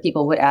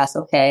 people would ask,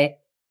 okay,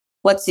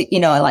 what's,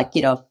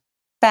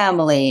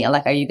 family?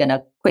 Like, are you going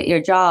to quit your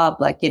job?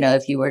 Like,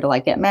 if you were to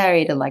like get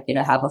married and like,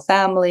 have a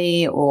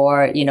family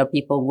or,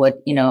 people would,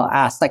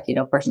 ask like,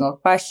 personal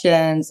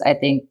questions. I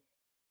think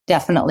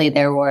definitely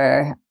there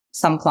were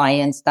some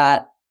clients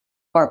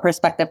or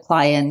prospective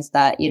clients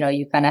that,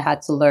 you kind of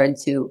had to learn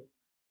to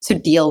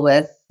deal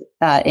with,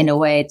 in a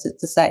way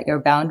to set your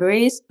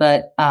boundaries.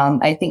 But,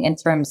 I think in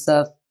terms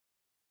of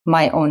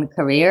my own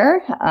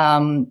career,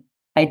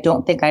 I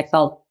don't think I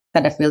felt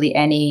kind of really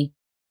any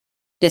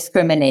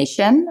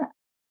discrimination.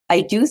 I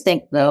do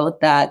think though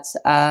that,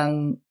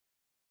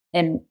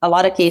 in a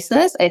lot of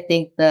cases, I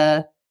think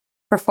the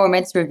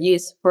performance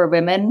reviews for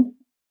women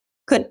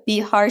could be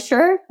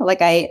harsher.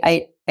 Like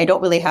I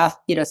don't really have,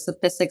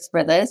 statistics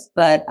for this,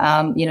 but,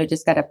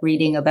 just kind of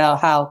reading about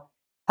how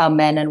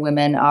men and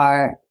women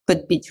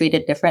could be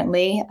treated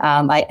differently.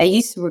 I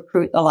used to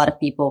recruit a lot of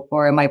people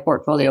for my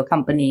portfolio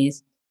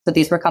companies. So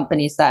these were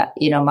companies that,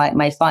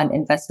 my fund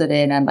invested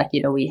in and like,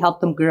 we helped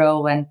them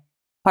grow. And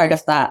part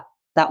of that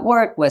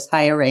work was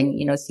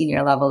hiring,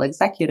 senior level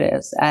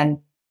executives. And,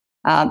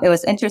 it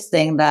was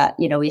interesting that,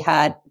 we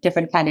had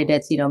different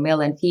candidates,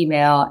 male and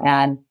female.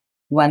 And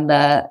when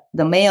the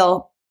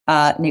male,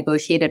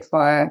 negotiated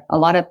for a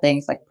lot of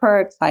things like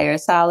perks, higher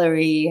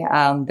salary,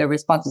 the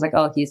response was like,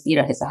 oh, he's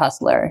a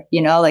hustler,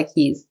 like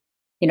he's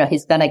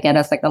going to get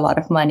us like a lot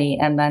of money.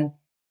 And then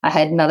I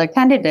had another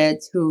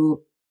candidate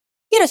who,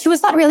 she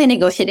was not really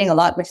negotiating a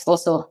lot, which is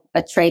also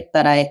a trait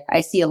that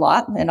I see a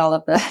lot in all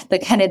of the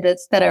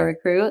candidates that I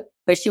recruit.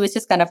 But she was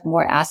just kind of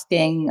more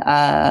asking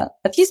a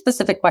few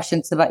specific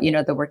questions about,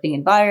 the working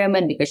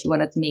environment because she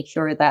wanted to make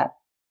sure that,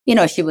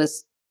 she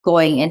was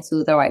going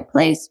into the right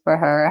place for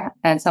her.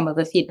 And some of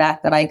the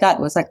feedback that I got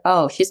was like,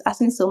 oh, she's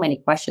asking so many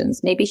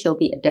questions. Maybe she'll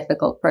be a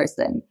difficult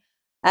person.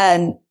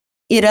 And,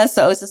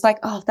 so it was just like,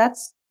 oh,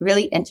 that's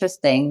really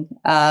interesting.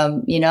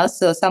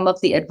 So some of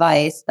the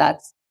advice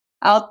that's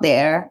out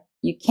there,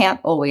 you can't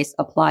always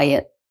apply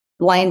it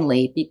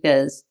blindly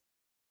because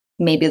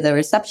maybe the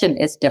reception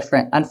is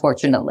different,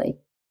 unfortunately.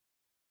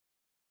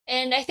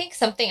 And I think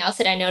something else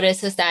that I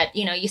noticed was that,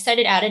 you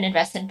started out in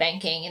investment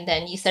banking and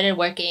then you started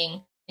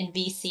working in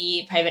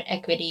VC, private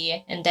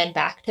equity, and then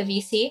back to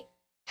VC.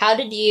 How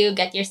did you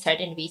get your start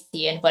in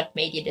VC and what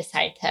made you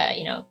decide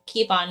to,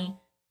 keep on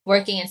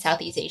working in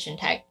Southeast Asian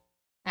tech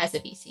as a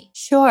VC?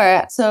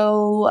 Sure.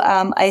 So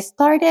I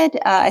started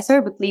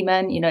with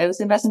Lehman. It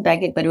was investment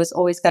banking, but it was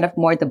always kind of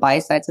more the buy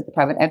sides of the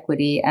private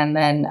equity. And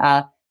then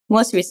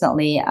most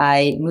recently,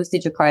 I moved to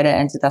Jakarta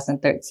in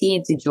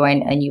 2013 to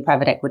join a new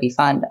private equity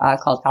fund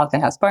called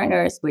Falcon House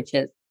Partners, which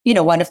is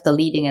one of the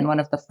leading and one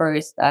of the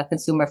first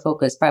consumer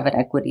focused private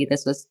equity.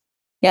 This was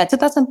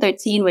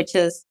 2013, which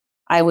is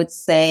I would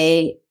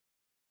say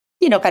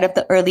kind of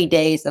the early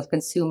days of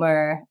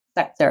consumer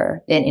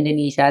sector in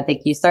Indonesia. I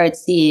think you started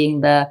seeing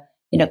the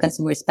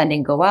consumer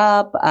spending go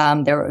up.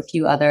 There were a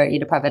few other,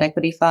 private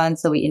equity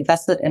funds. So we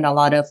invested in a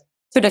lot of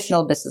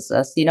traditional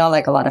businesses,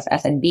 like a lot of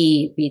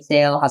F&B,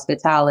 retail,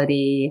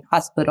 hospitality,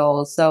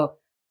 hospitals. So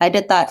I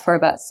did that for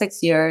about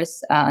 6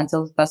 years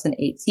until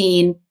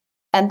 2018.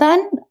 And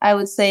then I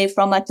would say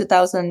from like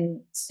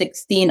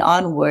 2016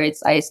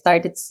 onwards, I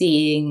started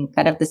seeing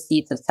kind of the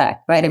seeds of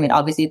tech, right? I mean,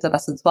 obviously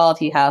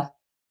 2012, you have,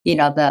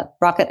 the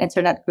Rocket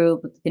Internet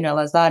Group,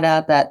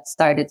 Lazada that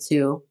started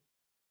to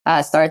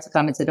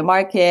come into the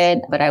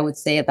market. But I would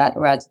say that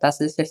around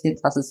 2015,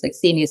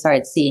 2016, you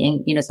started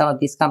seeing, some of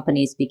these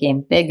companies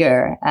became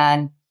bigger.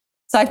 And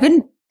so I've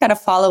been kind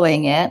of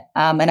following it.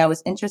 And I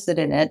was interested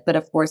in it. But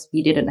of course,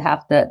 we didn't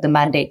have the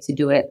mandate to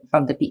do it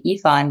from the PE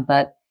fund.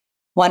 But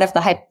one of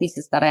the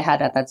hypotheses that I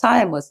had at that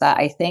time was that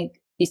I think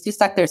these two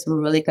sectors will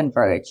really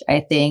converge. I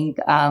think,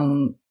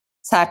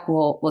 tech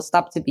will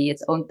stop to be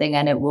its own thing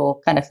and it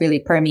will kind of really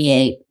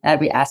permeate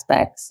every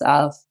aspect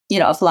of,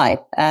 of life.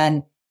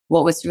 And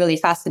what was really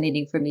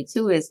fascinating for me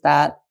too is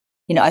that,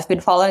 I've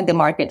been following the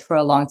market for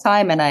a long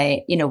time.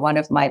 And one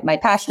of my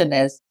passion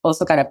is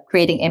also kind of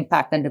creating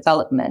impact and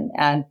development.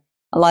 And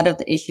a lot of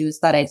the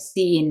issues that I've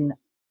seen,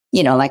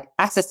 like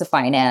access to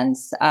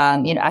finance,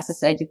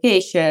 access to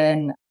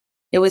education,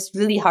 it was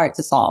really hard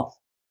to solve,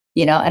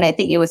 and I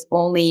think it was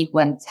only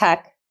when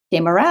tech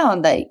came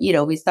around that,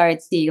 we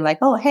started seeing like,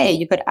 oh, hey,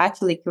 you could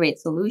actually create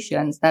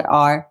solutions that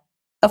are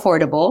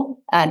affordable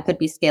and could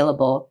be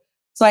scalable.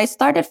 So I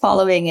started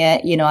following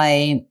it.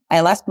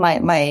 I left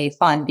my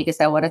fund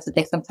because I wanted to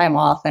take some time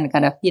off and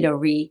kind of,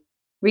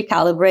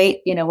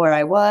 recalibrate, where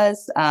I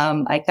was.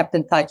 I kept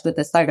in touch with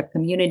the startup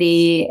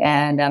community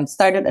and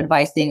started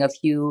advising a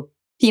few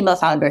female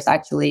founders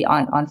actually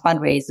on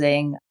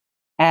fundraising.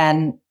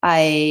 And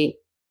I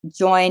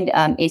joined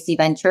AC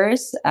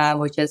Ventures,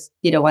 which is,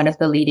 one of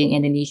the leading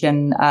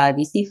Indonesian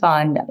VC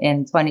fund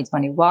in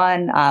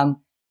 2021.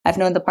 I've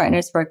known the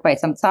partners for quite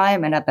some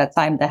time. And at that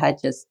time, they had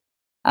just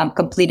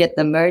completed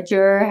the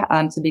merger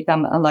to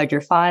become a larger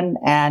fund.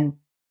 And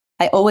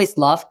I always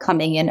loved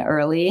coming in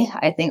early.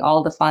 I think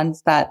all the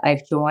funds that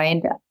I've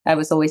joined, I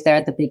was always there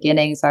at the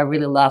beginning. So I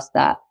really loved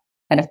that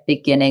kind of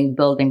beginning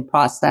building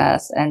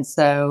process. And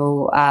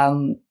so,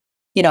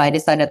 I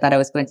decided that I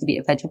was going to be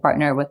a venture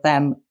partner with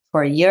them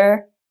for a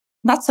year.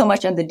 Not so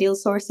much on the deal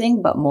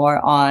sourcing, but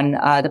more on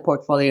the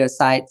portfolio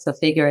side. So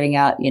figuring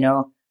out,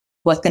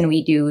 what can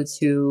we do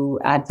to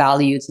add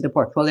value to the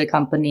portfolio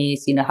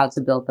companies, how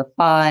to build the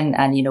fund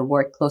and,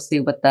 work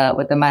closely with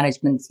the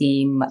management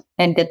team,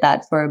 and did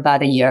that for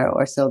about a year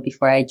or so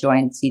before I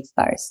joined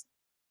SeedStars.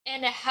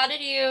 And how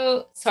did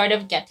you sort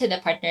of get to the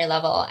partner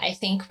level? I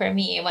think for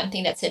me, one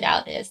thing that stood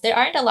out is there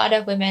aren't a lot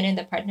of women in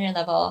the partner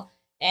level.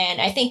 And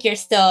I think you're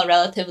still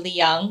relatively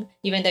young,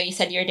 even though you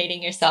said you're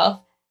dating yourself,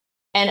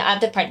 and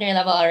at the partner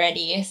level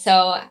already.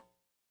 So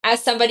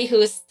as somebody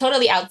who's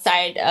totally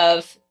outside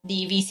of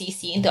the VC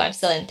scene, though I'm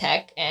still in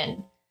tech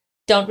and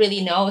don't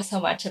really know so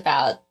much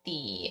about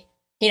the,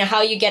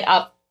 how you get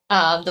up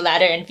the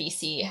ladder in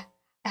VC,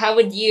 how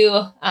would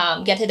you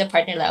get to the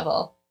partner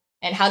level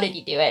and how did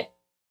you do it?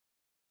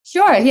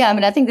 Sure. Yeah. I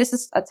mean, I think this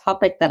is a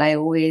topic that I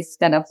always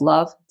kind of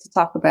love to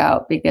talk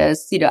about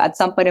because, at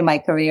some point in my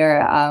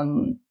career,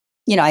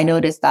 I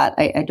noticed that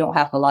I don't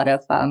have a lot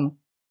of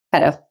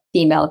kind of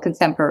female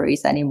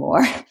contemporaries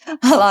anymore.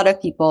 A lot of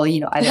people,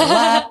 either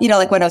left,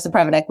 like when I was in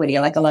private equity,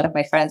 like a lot of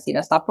my friends,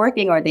 stopped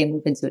working or they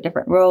moved into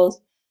different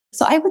roles.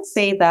 So I would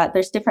say that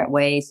there's different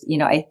ways,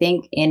 I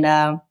think in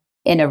a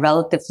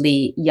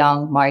relatively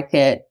young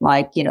market,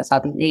 like,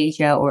 Southeast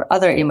Asia or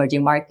other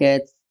emerging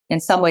markets, in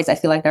some ways, I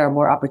feel like there are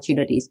more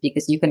opportunities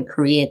because you can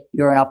create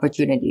your own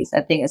opportunities. I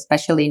think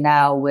especially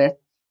now with,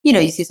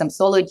 you see some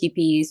solo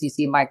GPs, you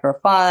see micro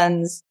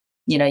funds,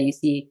 you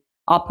see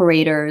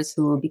operators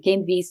who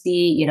became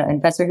VC,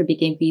 investor who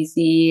became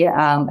VC.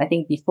 I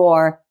think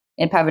before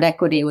in private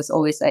equity, it was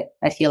always,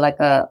 I feel like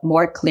a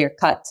more clear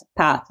cut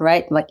path,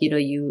 right? Like,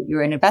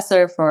 you're an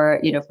investor for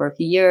a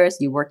few years,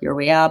 you work your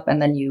way up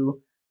and then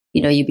you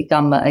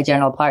become a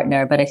general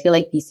partner. But I feel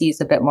like VC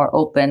is a bit more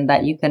open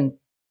that you can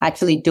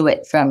actually do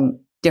it from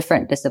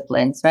different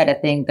disciplines, right? I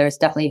think there's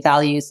definitely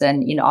values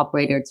in,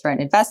 operator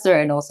turned investor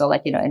and also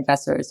like,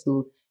 investors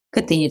who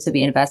continue to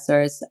be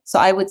investors. So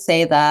I would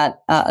say that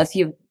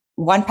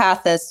one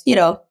path is,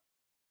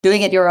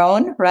 doing it your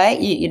own, right?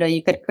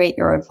 You could create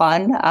your own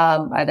fund,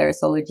 either a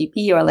solo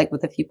GP or like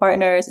with a few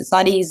partners. It's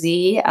not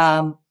easy.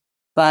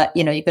 But,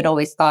 you could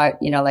always start,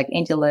 like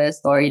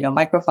AngelList or,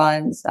 micro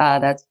funds.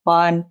 That's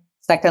fun.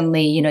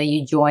 Secondly,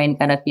 you join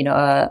kind of,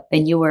 a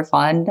newer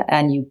fund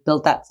and you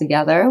build that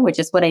together, which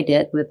is what I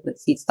did with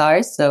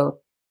SeedStars. So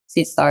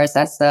SeedStars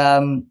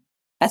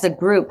as a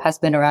group has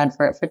been around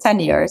for 10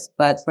 years,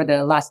 but for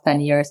the last 10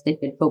 years, they've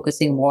been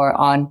focusing more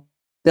on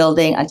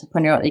building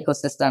entrepreneurial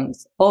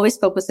ecosystems, always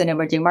focused in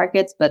emerging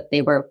markets, but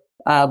they were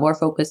more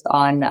focused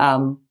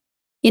on,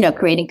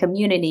 creating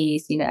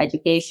communities,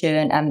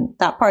 education, and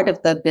that part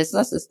of the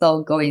business is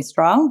still going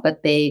strong,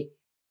 but they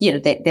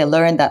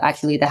learned that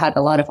actually they had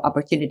a lot of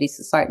opportunities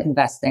to start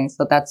investing.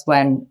 So that's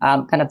when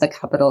kind of the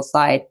capital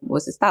side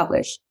was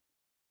established.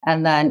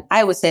 And then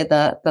I would say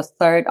the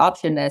third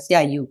option is,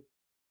 yeah, you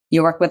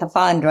work with a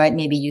fund, right?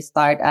 Maybe you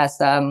start as,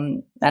 I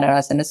don't know,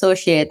 as an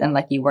associate and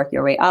like you work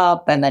your way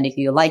up. And then if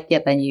you like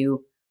it, then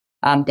you,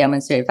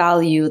 demonstrate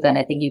value, then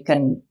I think you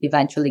can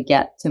eventually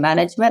get to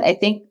management. I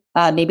think,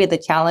 maybe the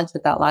challenge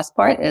with that last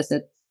part is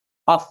it's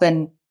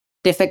often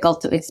difficult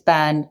to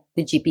expand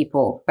the GP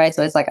pool, right?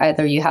 So it's like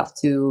either you have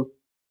to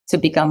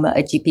become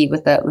a GP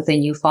with a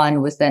new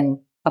fund within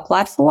a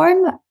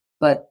platform,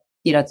 but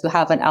to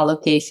have an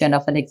allocation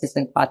of an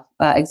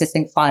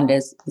existing fund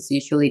is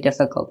usually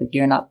difficult if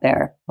you're not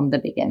there from the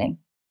beginning.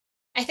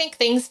 I think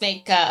things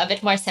make a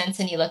bit more sense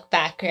when you look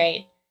back,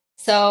 right?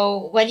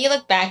 So when you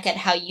look back at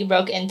how you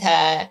broke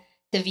into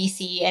the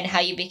VC and how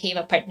you became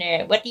a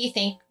partner, what do you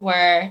think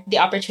were the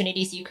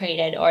opportunities you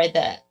created or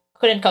the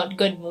quote unquote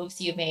good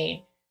moves you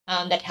made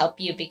that helped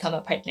you become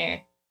a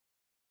partner?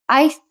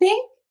 I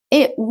think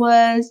it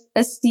was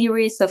a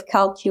series of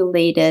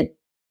calculated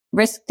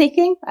risk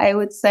taking, I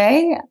would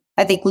say.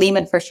 I think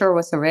Lehman for sure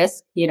was a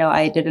risk.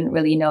 I didn't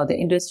really know the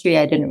industry.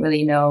 I didn't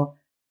really know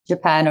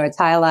Japan or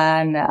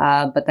Thailand,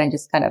 but then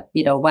just kind of,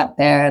 went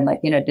there and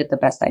did the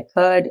best I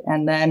could.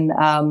 And then,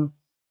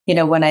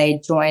 when I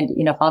joined,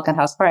 Falcon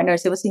House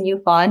Partners, it was a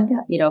new fund,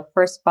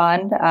 first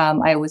fund.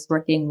 I was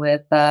working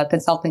with a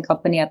consulting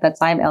company at that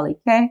time,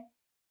 LEK.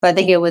 But I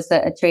think it was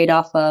a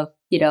trade-off of,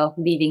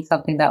 leaving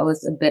something that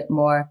was a bit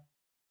more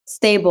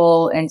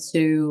stable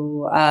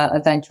into a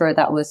venture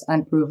that was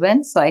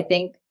unproven. So I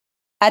think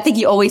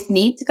you always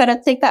need to kind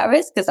of take that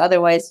risk because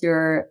otherwise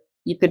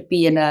you could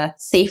be in a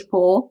safe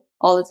pool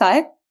all the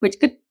time, which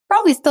could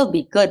probably still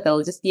be good, but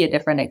it'll just be a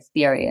different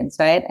experience,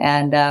 right?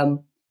 And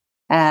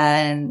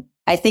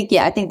I think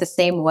the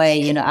same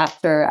way,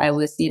 after I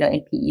was,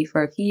 in PE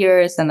for a few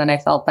years and then I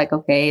felt like,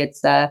 okay,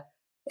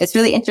 it's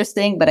really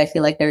interesting, but I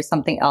feel like there's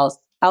something else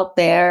out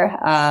there.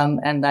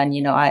 And then,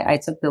 I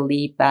took the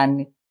leap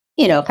and,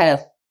 kind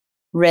of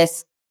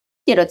risk,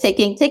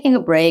 taking a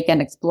break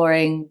and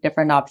exploring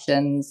different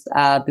options,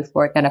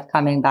 before kind of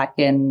coming back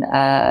in,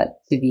 to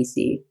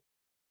VC.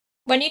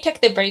 When you took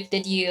the break,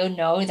 did you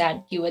know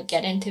that you would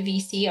get into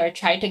VC or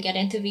try to get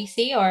into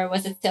VC, or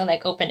was it still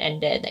like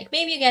open-ended? Like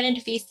maybe you get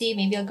into VC,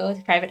 maybe you'll go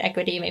to private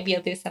equity, maybe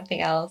you'll do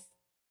something else.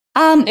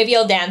 Maybe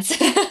you'll dance.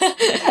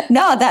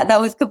 No, that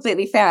was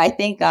completely fair. I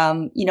think,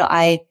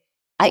 I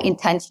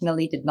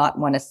intentionally did not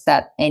want to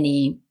set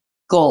any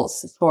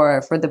goals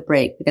for the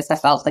break because I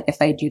felt like if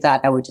I do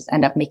that, I would just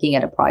end up making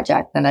it a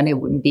project and then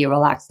it wouldn't be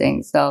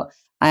relaxing. So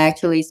I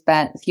actually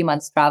spent a few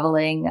months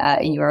traveling,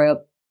 in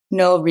Europe.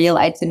 No real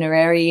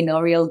itinerary,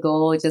 no real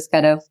goal, just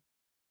kind of,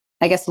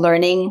 I guess,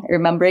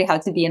 remembering how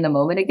to be in the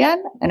moment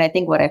again. And I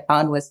think what I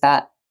found was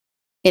that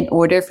in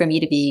order for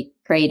me to be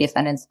creative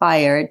and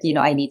inspired,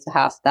 I need to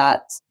have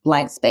that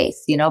blank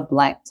space,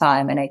 blank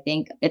time. And I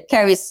think it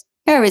carries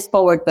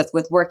forward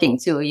with working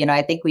too.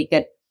 I think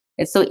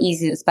it's so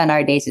easy to spend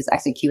our days just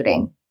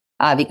executing,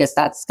 because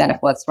that's kind of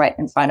what's right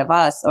in front of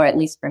us, or at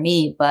least for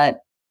me.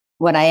 But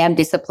when I am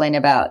disciplined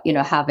about,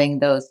 having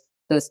those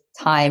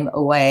time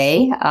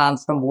away,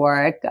 from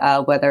work,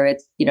 whether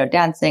it's,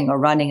 dancing or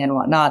running and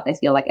whatnot, I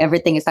feel like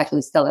everything is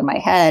actually still in my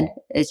head.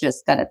 It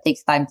just kind of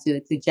takes time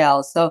to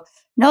gel. So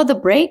no, the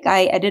break,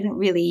 I didn't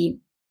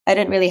really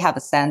have a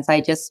sense.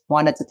 I just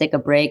wanted to take a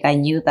break. I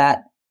knew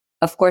that,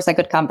 of course, I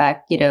could come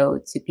back, to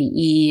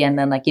PE. And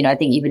then I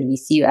think even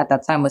VC at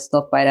that time was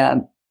still quite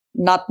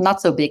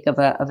not so big of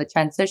a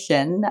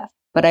transition,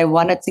 but I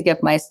wanted to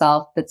give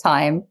myself the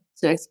time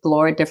to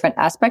explore different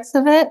aspects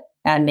of it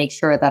and make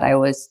sure that I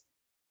was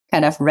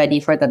kind of ready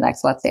for the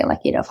next, let's say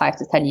 5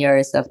 to 10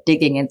 years of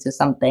digging into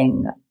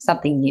something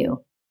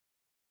new.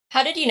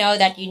 How did you know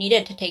that you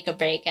needed to take a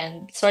break,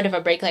 and sort of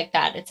a break like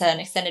that, it's an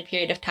extended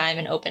period of time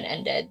and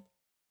open-ended?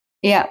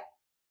 Yeah.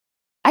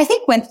 I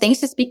think when things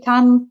just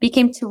became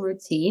too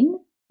routine,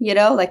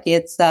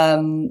 it's,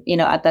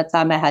 at that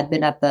time I had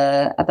been at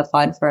the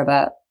fund for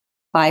about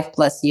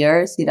 5+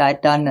 years.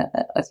 I'd done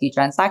a few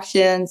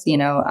transactions,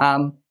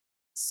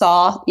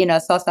 saw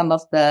some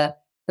of the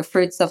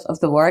fruits of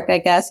the work, I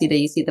guess.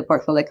 You see the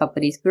portfolio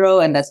companies grow,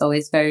 and that's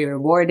always very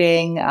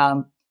rewarding.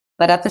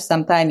 But after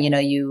some time,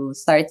 you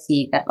start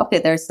seeing that, okay,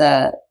 there's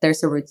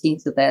a routine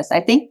to this. I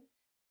think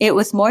it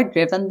was more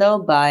driven though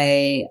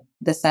by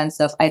the sense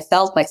of, I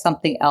felt like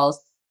something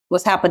else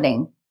was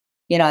happening.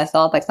 I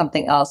felt like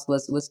something else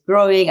was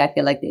growing. I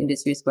feel like the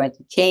industry is going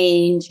to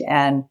change,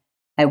 and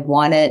I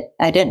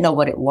didn't know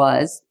what it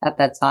was at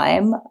that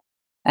time.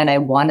 And I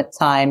wanted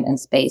time and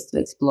space to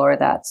explore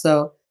that.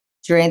 So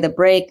during the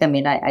break,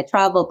 I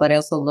traveled, but I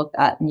also looked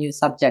at new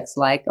subjects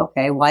like,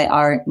 okay, why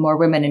aren't more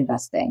women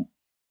investing?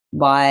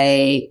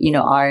 Why,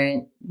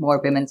 aren't more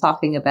women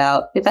talking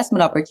about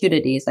investment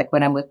opportunities? Like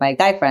when I'm with my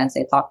guy friends,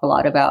 they talk a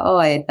lot about, oh,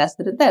 I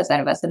invested in this, I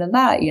invested in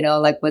that,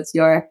 what's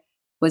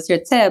your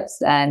tips?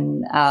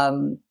 And,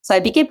 so I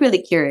became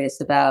really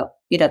curious about,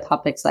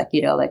 topics like,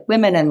 like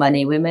women and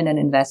money, women and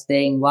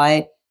investing.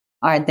 Why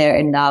aren't there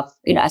enough,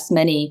 as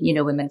many,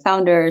 women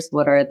founders?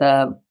 What are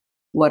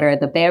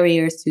the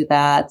barriers to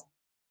that?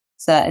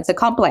 So it's a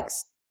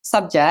complex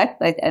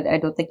subject. I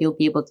don't think you'll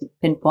be able to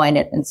pinpoint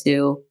it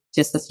into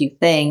just a few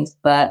things.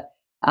 But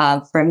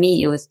for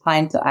me, it was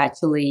time to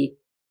actually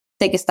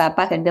take a step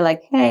back and be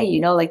like,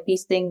 hey, like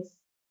these things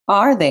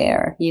are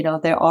there.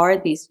 There are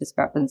these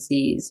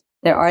discrepancies.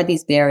 There are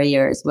these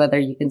barriers, whether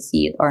you can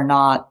see it or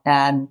not.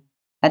 And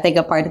I think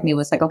a part of me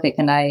was like, okay,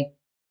 can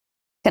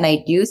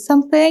I do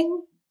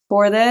something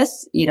for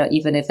this?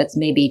 Even if it's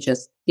maybe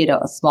just,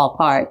 a small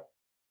part.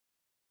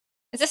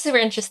 This is super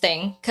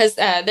interesting because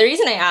the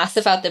reason I asked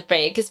about the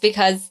break is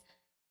because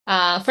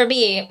for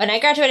me, when I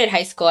graduated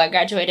high school, I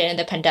graduated in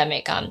the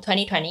pandemic,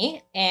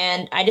 2020,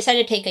 and I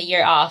decided to take a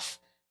year off,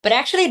 but I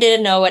actually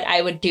didn't know what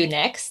I would do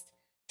next.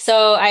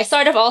 So I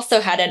sort of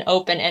also had an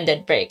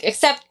open-ended break,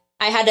 except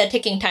I had a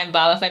ticking time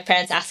bomb of my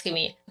parents asking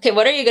me, okay,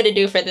 what are you going to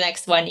do for the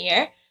next 1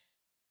 year?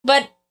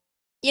 But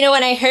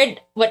when I heard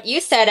what you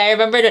said, I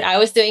remembered what I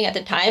was doing at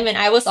the time, and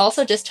I was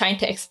also just trying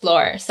to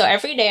explore. So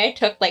every day I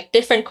took like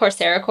different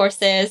Coursera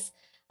courses,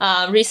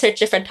 research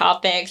different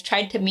topics,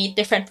 tried to meet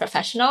different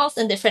professionals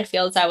in different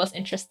fields I was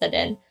interested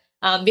in,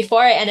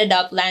 before I ended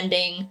up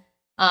landing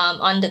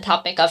on the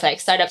topic of like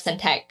startups and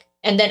tech.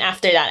 And then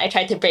after that, I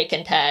tried to break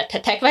into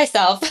tech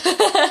myself.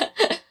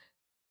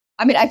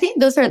 I mean, I think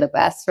those are the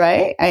best,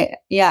 right?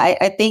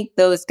 I think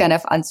those kind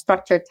of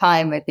unstructured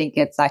time, I think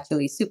it's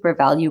actually super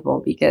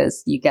valuable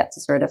because you get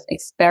to sort of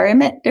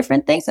experiment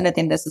different things. And I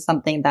think this is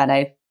something that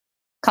I've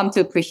come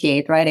to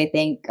appreciate, right? I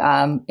think,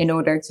 in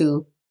order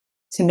to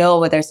know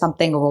whether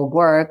something will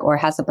work or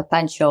has a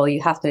potential,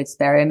 you have to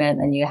experiment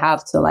and you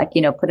have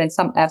to put in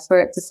some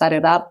effort to set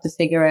it up, to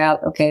figure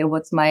out, okay,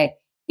 what's my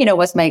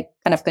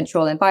kind of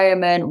control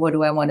environment? What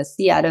do I want to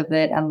see out of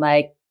it? And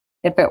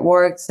if it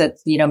works,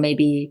 it's,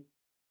 maybe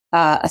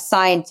a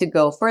sign to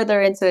go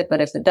further into it. But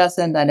if it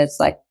doesn't, then it's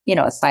a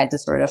sign to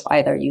sort of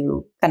either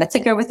you kind of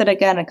tinker with it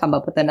again and come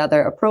up with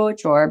another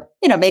approach, or,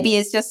 maybe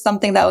it's just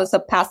something that was a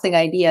passing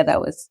idea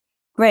that was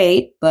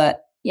great,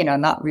 but,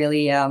 not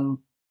really,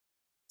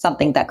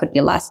 something that could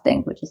be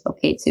lasting, which is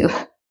okay too.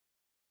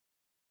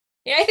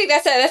 Yeah, I think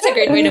that's a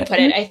great way to put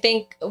it. I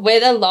think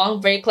with a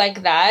long break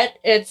like that,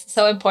 it's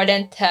so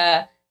important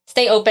to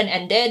stay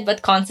open-ended,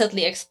 but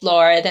constantly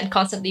explore, then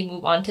constantly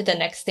move on to the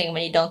next thing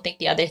when you don't think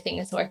the other thing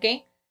is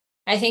working.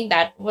 I think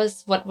that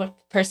was what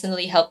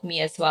personally helped me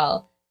as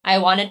well. I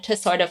wanted to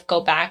sort of go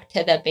back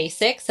to the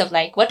basics of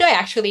what do I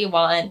actually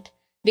want?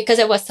 Because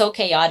it was so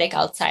chaotic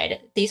outside,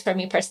 at least for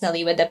me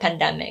personally with the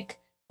pandemic,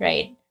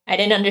 right? I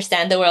didn't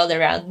understand the world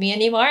around me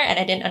anymore, and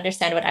I didn't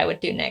understand what I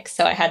would do next.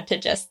 So I had to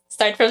just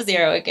start from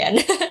zero again.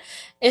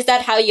 Is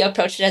that how you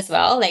approached it as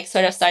well?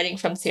 Sort of starting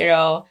from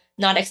zero,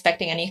 not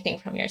expecting anything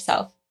from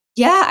yourself?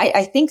 Yeah,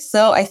 I think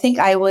so. I think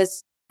I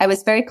was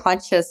very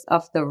conscious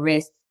of the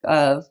risk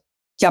of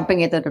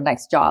jumping into the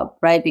next job,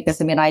 right? Because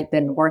I'd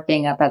been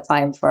working at that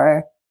time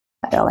for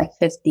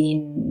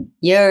 15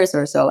 years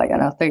or so,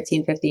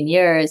 13, 15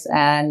 years.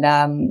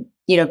 And,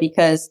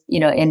 because,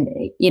 in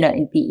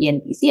PE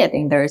and PC, I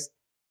think there's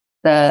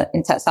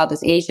in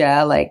Southeast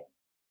Asia,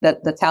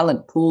 the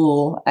talent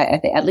pool, I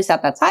think at least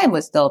at that time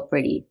was still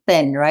pretty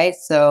thin, right?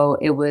 So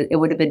it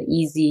would have been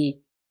easy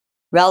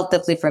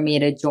relatively for me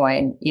to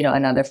join,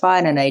 another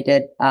fund. And I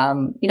did,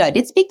 I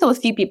did speak to a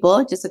few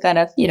people just to kind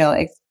of,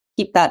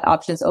 keep that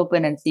options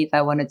open and see if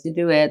I wanted to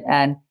do it.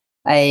 And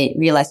I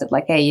realized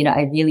that hey,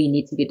 I really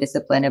need to be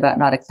disciplined about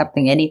not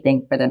accepting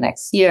anything for the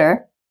next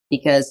year,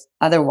 because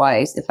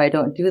otherwise, if I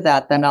don't do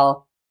that, then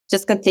I'll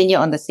just continue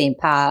on the same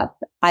path.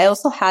 I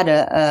also had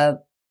a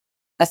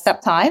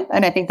step time,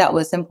 and I think that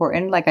was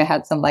important. I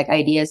had some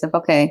ideas of,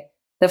 okay,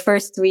 the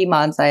first 3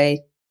 months,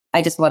 I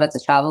just wanted to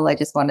travel. I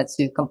just wanted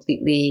to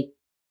completely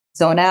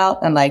zone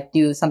out and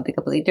do something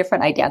completely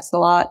different. I danced a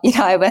lot.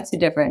 I went to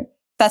different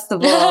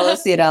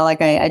festivals,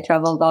 I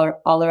traveled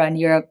all around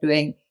Europe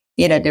doing,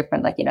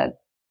 different,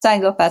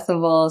 tango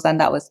festivals. And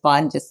that was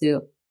fun just to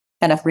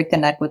kind of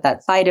reconnect with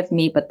that side of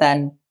me. But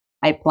then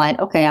I planned,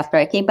 okay, after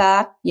I came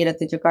back,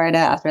 to Jakarta,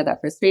 after that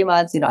first 3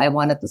 months, I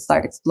wanted to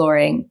start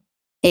exploring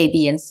A,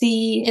 B, and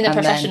C. In the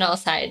professional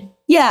side.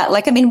 Yeah.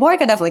 More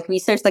kind of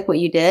research, what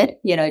you did,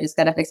 just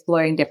kind of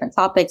exploring different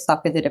topics,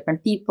 talking to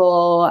different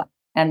people.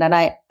 And then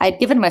I'd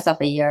given myself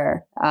a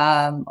year,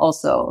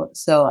 also.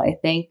 So I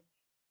think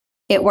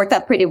it worked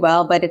out pretty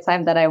well. By the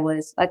time that I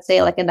was, let's say,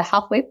 in the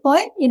halfway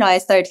point, I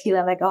started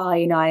feeling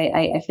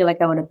I feel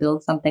like I want to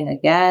build something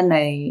again.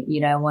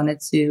 I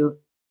wanted to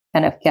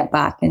kind of get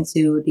back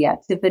into the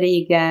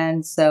activity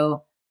again.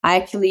 So I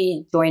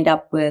actually joined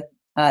up with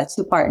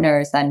 2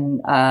 partners,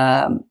 and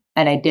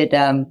I did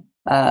an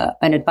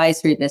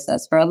advisory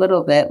business for a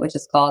little bit, which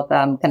is called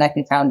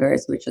Connecting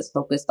Founders, which is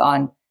focused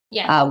on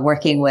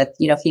working with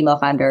female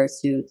founders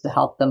to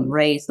help them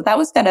raise. So that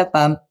was kind of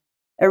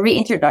a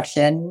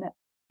reintroduction.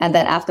 And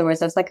then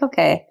afterwards, I was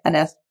okay, and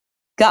I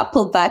got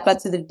pulled back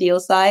onto the deal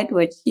side,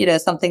 which,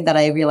 something that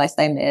I realized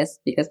I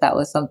missed, because that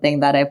was something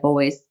that I've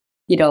always,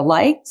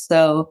 liked.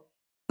 So,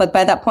 but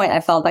by that point,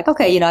 I felt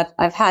okay,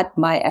 I've had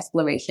my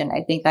exploration.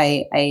 I think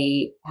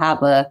I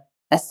have a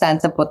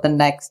sense of what the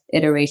next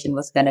iteration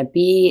was going to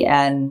be.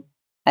 And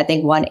I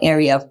think one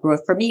area of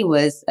growth for me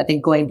was, I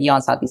think, going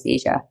beyond Southeast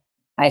Asia.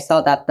 I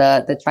saw that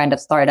the trend of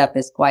startup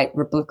is quite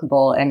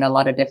replicable in a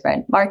lot of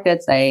different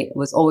markets. I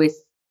was always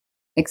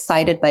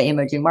excited by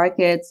emerging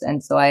markets.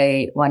 And so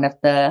one of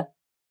the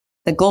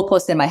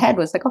goalposts in my head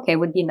was like, okay, it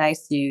would be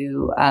nice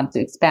to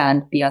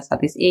expand beyond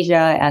Southeast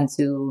Asia and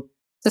to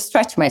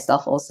stretch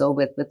myself also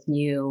with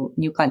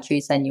new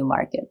countries and new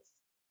markets.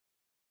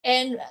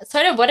 And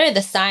sort of what are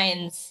the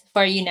signs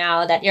for you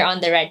now that you're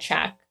on the right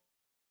track?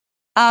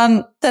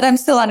 That I'm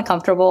still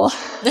uncomfortable.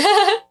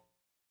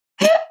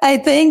 I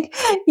think,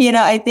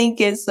 I think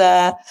it's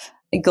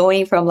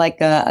going from like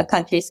a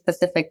country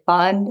specific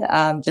fund,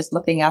 just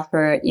looking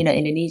after,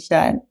 Indonesia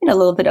and a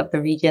little bit of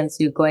the region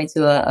to going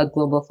to a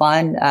global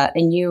fund, a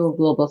new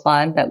global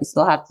fund that we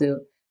still have to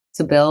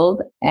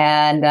build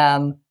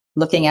and,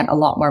 looking at a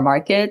lot more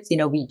markets.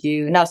 We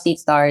do now Seed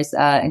Stars,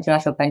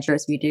 International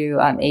Ventures. We do,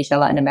 Asia,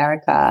 Latin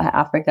America,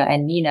 Africa,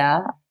 and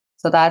MENA.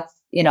 So that's,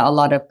 a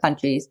lot of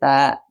countries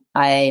that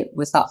I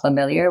was not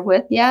familiar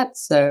with yet.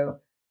 So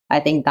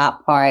I think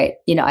that part,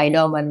 I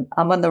know when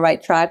I'm on the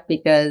right track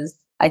because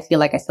I feel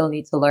like I still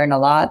need to learn a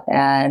lot.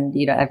 And,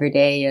 every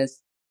day is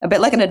a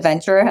bit like an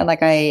adventure. And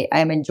like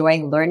I'm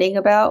enjoying learning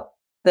about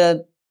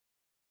the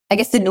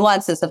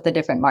nuances of the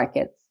different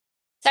markets.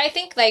 So I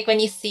think like when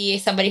you see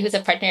somebody who's a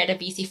partner at a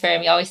VC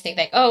firm, you always think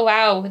like, oh,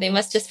 wow, they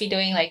must just be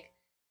doing like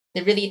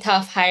the really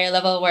tough higher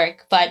level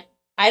work. But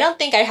I don't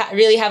think I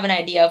really have an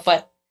idea of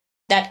what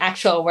that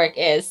actual work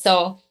is.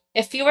 So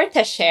if you were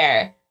to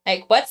share,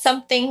 like what's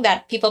something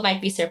that people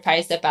might be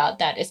surprised about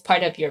that is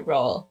part of your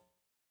role?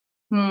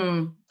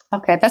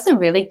 Okay, that's a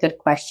really good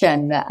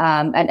question.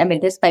 And I mean,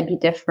 this might be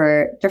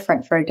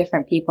different for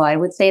different people. I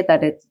would say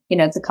that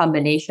it's a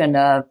combination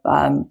of,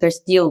 there's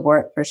deal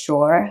work for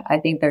sure. I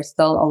think there's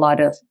still a lot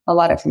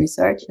of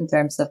research in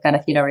terms of kind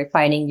of,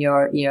 refining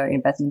your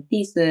investment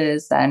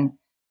thesis and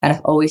kind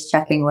of always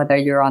checking whether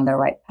you're on the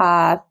right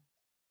path,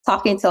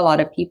 talking to a lot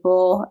of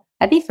people.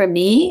 I think for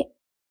me,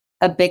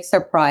 a big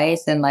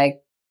surprise in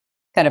like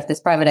kind of this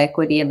private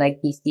equity and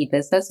like VC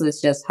business was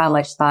just how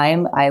much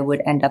time I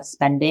would end up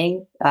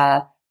spending,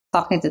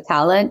 talking to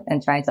talent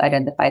and trying to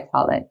identify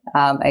talent.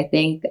 I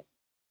think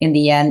in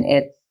the end,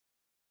 it's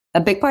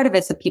a big part of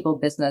it's a people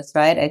business,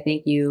 right? I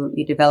think you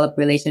develop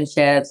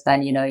relationships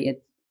and,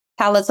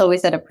 talent's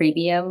always at a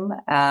premium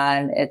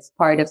and it's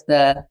part of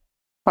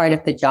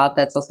the job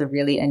that's also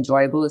really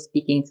enjoyable is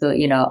speaking to,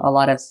 a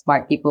lot of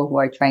smart people who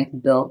are trying to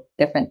build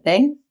different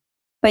things.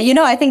 But,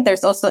 I think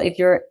there's also, if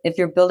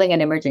you're building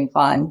an emerging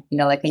fund,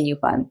 like a new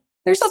fund,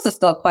 there's also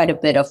still quite a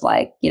bit of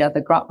like,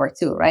 the grunt work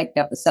too, right?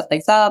 You have to set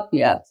things up.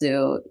 You have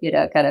to,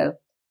 kind of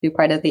do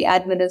part of the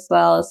admin as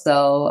well.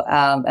 So,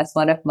 as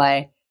one of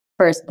my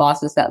first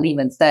bosses at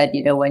Lehman said,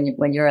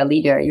 when you're a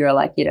leader, you're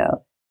like,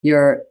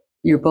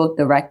 you're both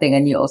directing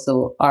and you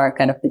also are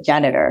kind of the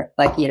janitor.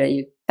 Like,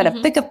 you kind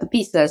of pick up the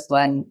pieces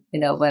when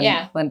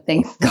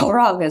things go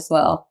wrong as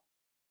well.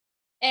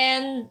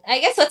 And I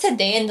guess what's a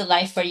day in the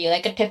life for you?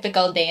 Like a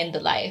typical day in the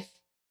life?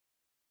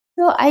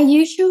 So I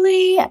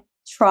usually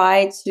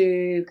try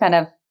to kind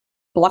of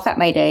block out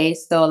my day.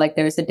 So like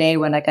there's a day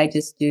when like I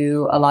just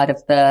do a lot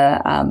of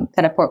the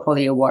kind of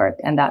portfolio work.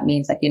 And that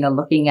means like,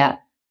 looking at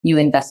new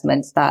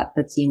investments that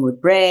the team would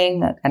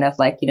bring, kind of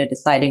like,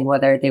 deciding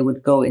whether they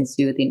would go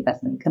into the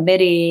investment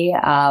committee,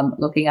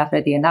 looking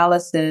after the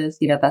analysis,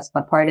 that's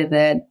one part of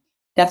it.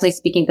 Definitely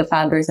speaking to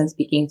founders and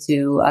speaking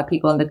to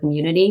people in the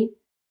community.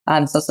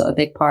 It's also a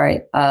big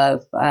part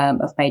of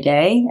my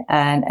day.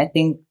 And I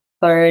think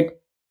third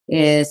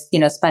is,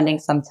 spending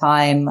some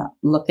time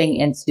looking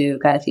into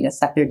kind of,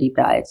 sector deep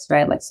dives,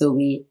 right? Like, so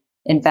we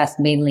invest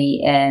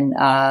mainly in,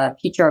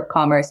 future of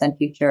commerce and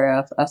future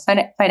of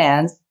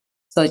finance.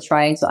 So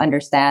trying to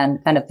understand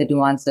kind of the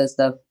nuances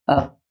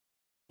of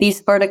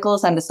these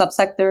verticals and the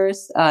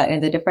subsectors, in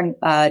the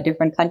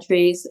different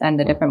countries and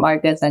the different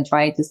markets and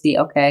trying to see,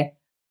 okay,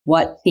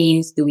 what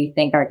themes do we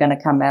think are going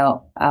to come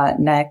out,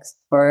 next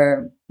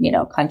for,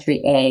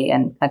 country A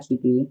and country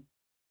B.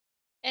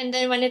 And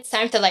then when it's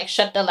time to like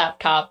shut the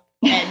laptop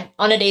and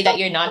on a day that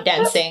you're not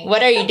dancing,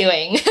 what are you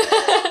doing?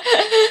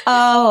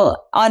 Oh,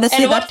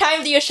 honestly. And what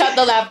time do you shut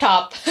the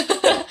laptop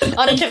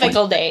on a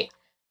typical day?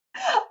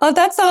 Oh,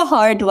 that's a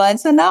hard one.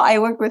 So now I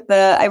work with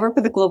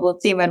the global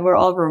team and we're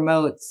all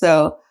remote.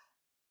 So,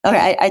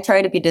 okay, I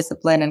try to be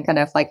disciplined and kind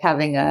of like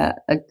having a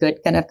good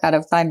kind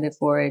of time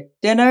before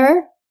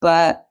dinner,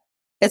 but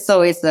it's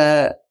always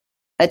a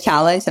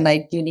challenge and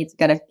I do need to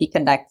kind of be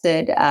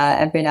connected,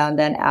 every now and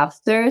then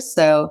after.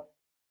 So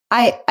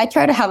I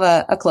try to have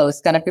a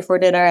close kind of before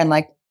dinner and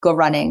like go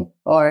running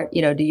or,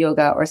 do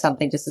yoga or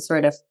something just to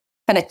sort of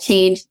kind of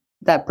change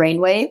that brain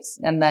waves.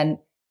 And then,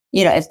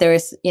 if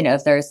there's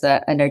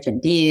an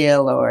urgent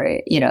deal or,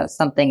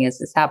 something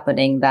is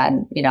happening,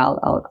 then,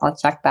 I'll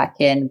check back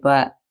in.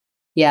 But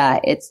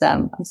yeah, it's,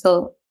 I'm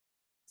still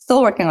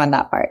working on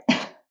that part.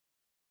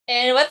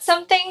 And what's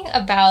something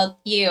about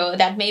you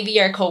that maybe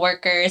your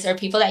coworkers or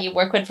people that you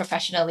work with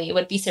professionally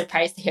would be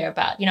surprised to hear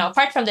about,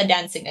 apart from the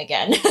dancing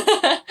again?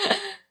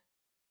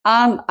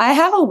 I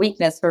have a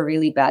weakness for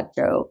really bad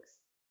jokes.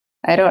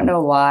 I don't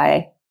know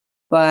why,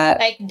 but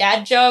like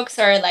dad jokes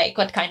or like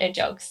what kind of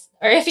jokes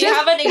Or if you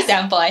have an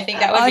example, I think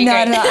that would be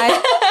great. No,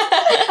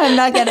 I'm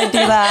not going to do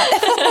that.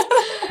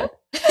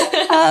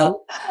 I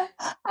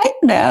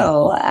don't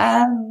know.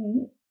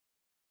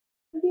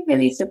 It'd be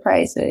really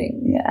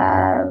surprising.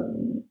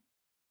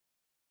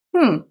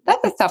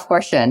 That's a tough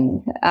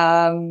question.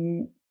 I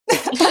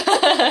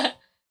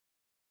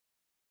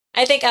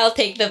think I'll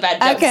take the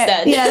bad jokes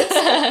then. Yes.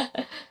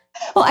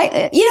 Well,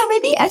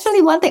 maybe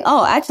actually one thing.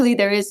 Oh, actually,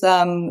 there is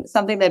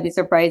something that'd be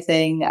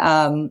surprising.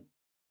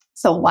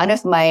 So one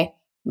of my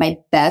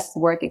best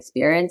work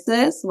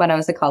experiences when I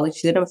was a college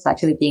student was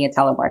actually being a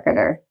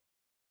telemarketer.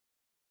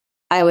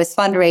 I was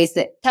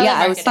fundraising. Yeah,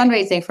 I was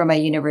fundraising for my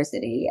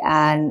university,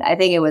 and I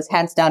think it was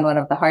hands down one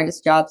of the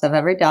hardest jobs I've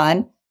ever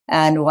done,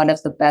 and one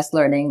of the best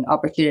learning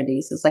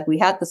opportunities. It's like we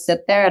had to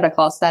sit there at a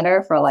call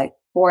center for like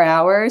 4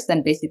 hours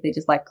and basically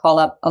just like call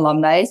up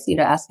alumni,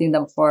 asking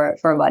them for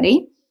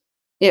money.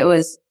 It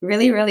was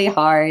really, really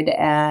hard,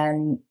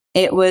 and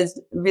it was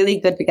really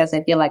good because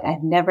I feel like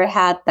I've never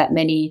had that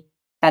many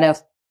kind of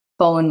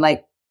phone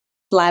like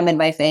slam in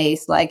my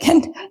face, like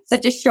in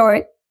such a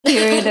short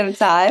period of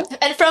time.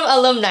 And from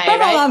alumni, right?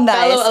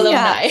 Fellow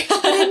alumni. Yeah.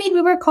 But I mean,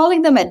 we were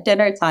calling them at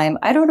dinner time.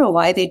 I don't know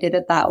why they did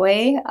it that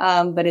way.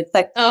 But it's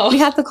like, we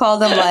had to call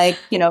them like,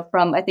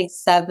 from I think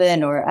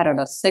 7 or I don't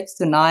know, 6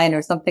 to 9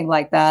 or something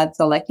like that.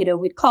 So like,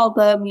 we'd call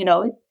them,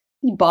 it'd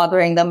be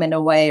bothering them in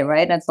a way,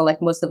 right? And so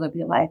like most of them would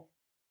be like,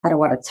 I don't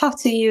want to talk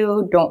to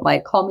you. Don't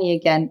like call me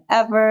again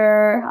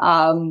ever.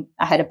 I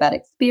had a bad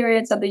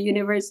experience at the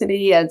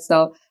university. And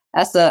so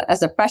as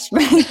a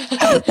freshman,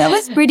 that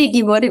was pretty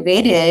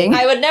demotivating.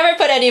 I would never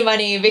put any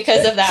money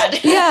because of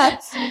that. Yeah.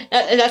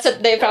 That's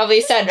what they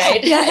probably said,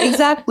 right? Yeah,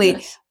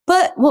 exactly.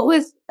 But what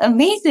was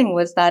amazing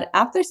was that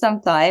after some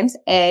times,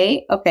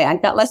 I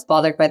got less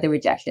bothered by the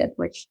rejection,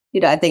 which,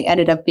 I think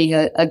ended up being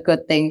a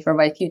good thing for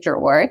my future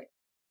work.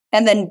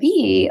 And then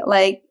B,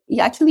 like,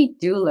 you actually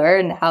do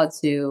learn how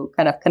to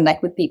kind of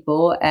connect with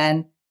people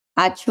and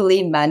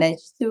actually manage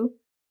to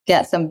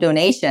get some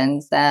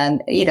donations.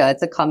 And,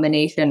 it's a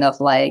combination of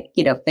like,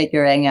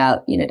 figuring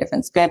out,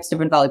 different scripts,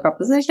 different value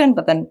proposition.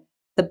 But then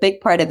the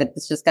big part of it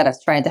is just kind of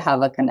trying to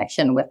have a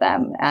connection with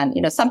them. And,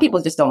 some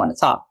people just don't want to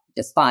talk,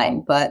 just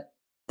fine. But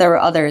there were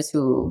others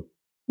who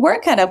were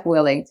kind of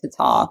willing to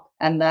talk.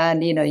 And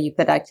then, you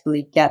could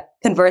actually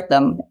convert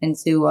them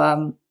into,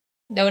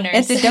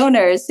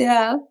 donors.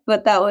 Yeah.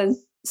 But that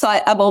was, so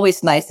I'm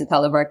always nice to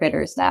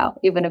telemarketers now,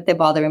 even if they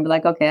bother me, be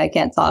like, okay, I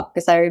can't talk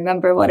because I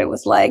remember what it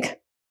was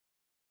like.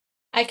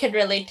 I could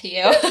relate to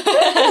you.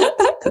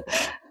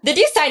 Did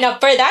you sign up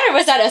for that or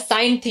was that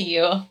assigned to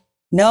you?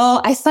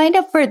 No, I signed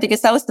up for it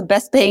because that was the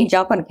best paying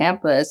job on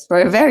campus for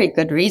a very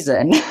good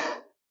reason.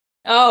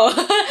 Oh,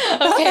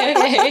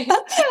 okay.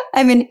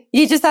 I mean,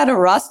 you just had a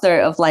roster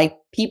of like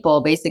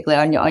people basically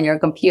on your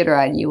computer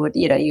and you would,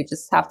 you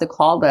just have to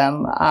call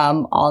them,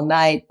 all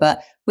night.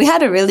 But we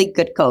had a really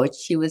good coach.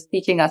 She was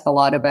teaching us a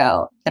lot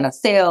about kind of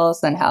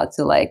sales and how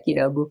to like,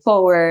 move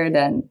forward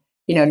and,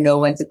 know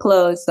when to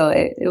close. So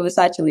it was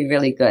actually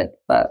really good,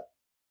 but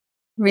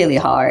really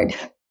hard.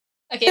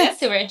 Okay. That's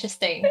super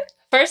interesting.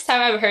 First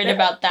time I've heard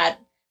about that.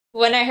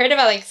 When I heard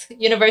about like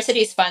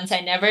universities funds, I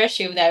never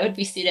assumed that it would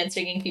be students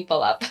ringing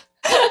people up.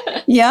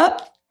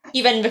 Yep.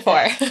 Even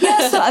before.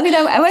 Yeah. So, I mean,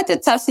 I went to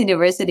Tufts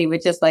University,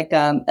 which is like,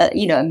 a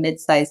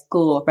mid-sized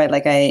school, right?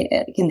 Like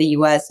in the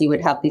US, you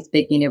would have these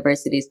big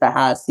universities that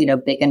has,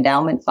 big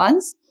endowment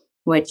funds,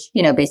 which,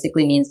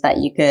 basically means that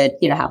you could,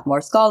 have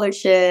more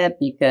scholarship.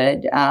 You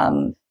could,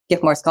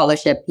 give more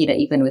scholarship,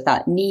 even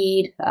without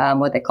need,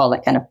 what they call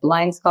like kind of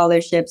blind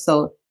scholarship.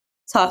 So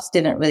Tufts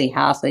didn't really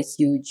have this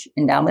huge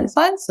endowment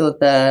fund. So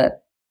the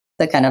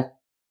kind of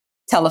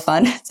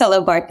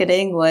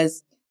telemarketing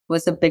was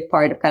a big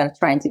part of kind of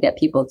trying to get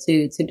people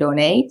to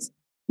donate.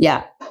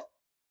 Yeah.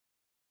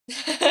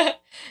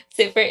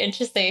 Super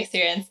interesting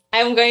experience.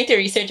 I'm going to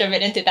research a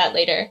bit into that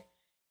later.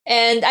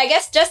 And I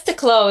guess just to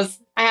close,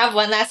 I have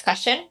one last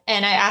question.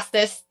 And I ask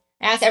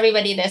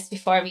everybody this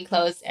before we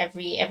close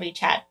every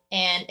chat.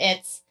 And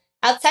it's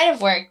outside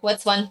of work,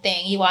 what's one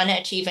thing you want to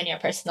achieve in your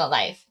personal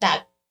life?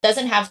 That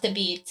doesn't have to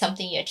be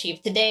something you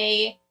achieve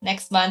today,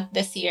 next month,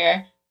 this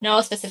year,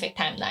 no specific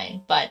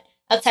timeline, but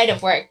outside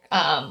of work,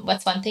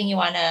 what's one thing you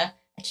want to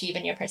achieve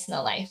in your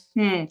personal life?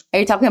 Are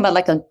you talking about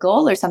like a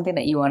goal or something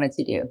that you wanted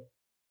to do?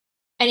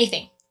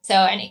 Anything.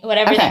 So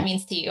whatever that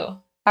means to you.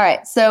 All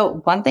right.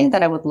 So one thing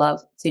that I would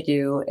love to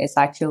do is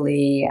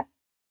actually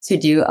to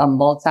do a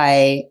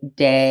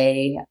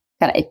multi-day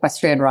kind of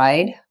equestrian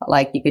ride.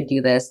 Like you could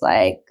do this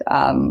like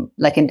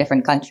in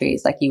different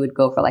countries. Like you would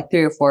go for like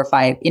 3 or 4 or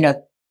 5,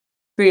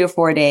 3 or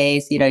 4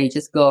 days, you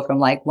just go from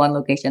like one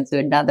location to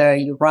another,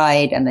 you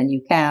ride and then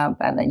you camp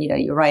and then,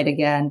 you ride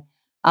again.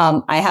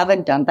 I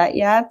haven't done that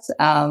yet,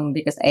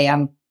 because I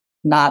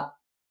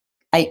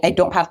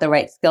don't have the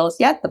right skills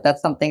yet, but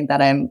that's something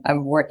that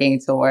I'm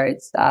working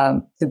towards,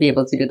 to be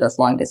able to do those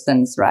long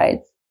distance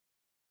rides.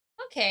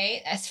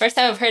 Okay. That's the first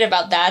time I've heard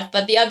about that.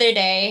 But the other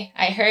day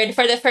I heard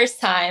for the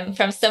first time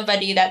from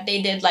somebody that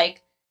they did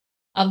like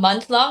a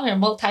month-long or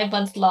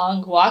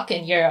multi-month-long walk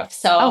in Europe.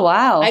 So Oh,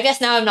 wow. I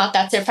guess now I'm not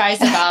that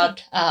surprised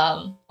about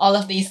all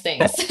of these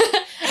things.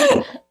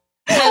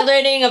 I'm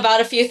learning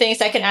about a few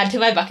things I can add to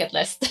my bucket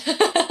list.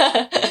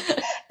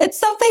 It's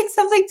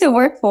something to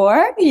work for.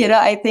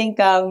 I think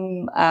I've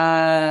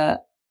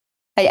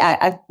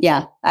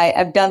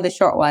done the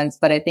short ones,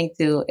 but I think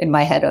in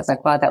my head I was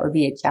like, wow, that would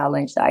be a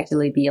challenge to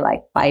actually be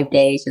like 5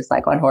 days just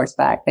like on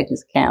horseback. I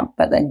just camp,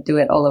 but then do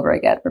it all over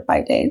again for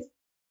 5 days.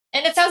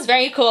 And it sounds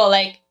very cool.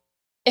 Like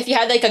if you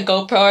had like a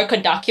GoPro or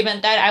could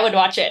document that, I would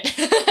watch it.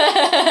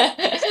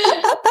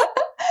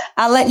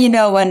 I'll let you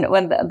know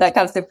when that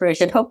comes to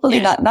fruition. Hopefully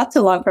not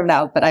too long from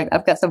now, but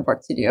I've got some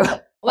work to do.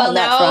 Well,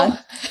 now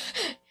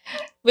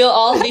we'll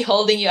all be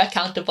holding you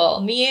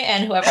accountable, me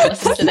and whoever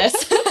listens to this.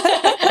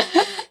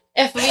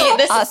 If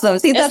awesome.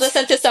 See,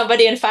 listen to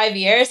somebody in 5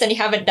 years and you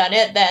haven't done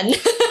it, then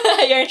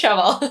you're in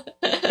trouble.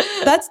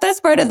 That's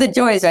part of the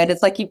joys, right?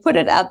 It's like you put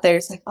it out there.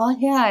 It's like, oh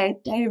yeah,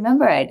 I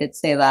remember I did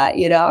say that,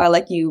 or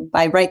like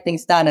I write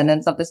things down and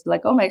then something's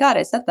like, oh my God,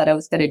 I said that I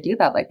was going to do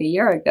that like a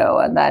year ago.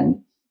 And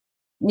then,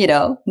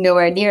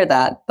 nowhere near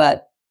that.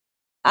 But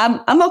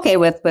I'm okay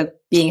with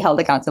being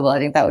held accountable. I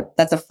think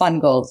that's a fun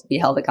goal to be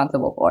held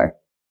accountable for.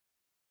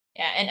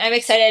 Yeah. And I'm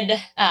excited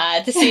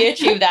to see you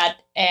achieve that.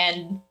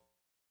 And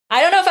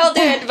I don't know if I'll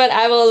do it, but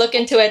I will look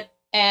into it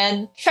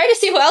and try to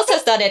see who else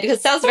has done it because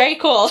it sounds very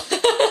cool.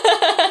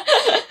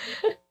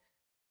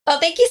 Well,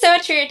 thank you so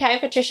much for your time,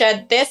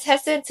 Patricia. This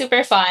has been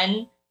super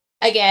fun.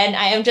 Again,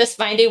 I am just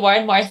finding more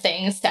and more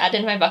things to add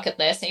in my bucket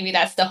list. Maybe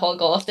that's the whole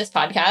goal of this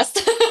podcast.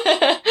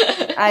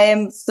 I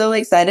am so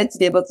excited to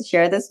be able to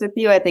share this with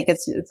you. I think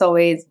it's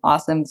always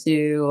awesome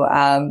to,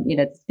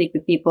 to speak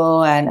with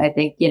people. And I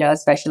think,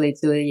 especially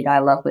to, I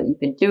love what you've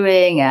been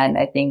doing. And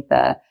I think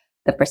the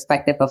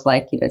perspective of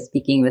like,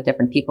 speaking with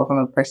different people from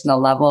a personal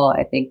level,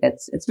 I think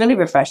it's really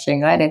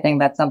refreshing, right? I think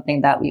that's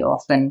something that we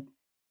often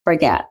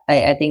forget.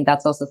 I think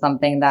that's also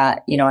something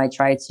that, I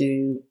try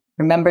to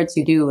remember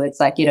to do. It's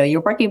like,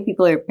 you're working with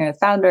people, you're with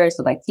founders,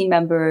 so like team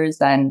members,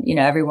 and,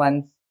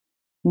 everyone's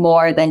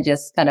more than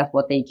just kind of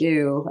what they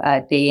do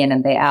day in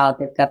and day out.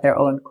 They've got their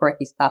own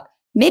quirky stuff.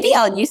 Maybe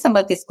I'll use some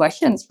of these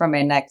questions for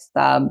my next,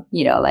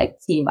 like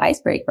team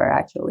icebreaker,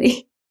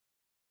 actually.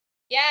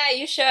 Yeah,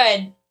 you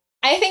should.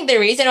 I think the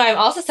reason why I'm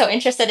also so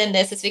interested in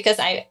this is because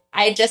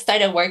I just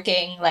started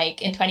working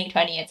like in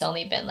 2020. It's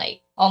only been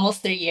like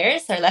almost 3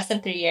 years or less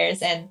than 3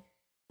 years. And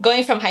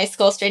going from high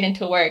school straight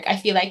into work, I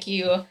feel like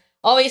you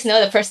always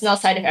know the personal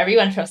side of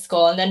everyone from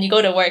school. And then you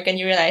go to work and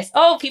you realize,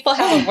 oh, people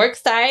have a work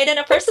side and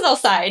a personal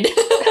side.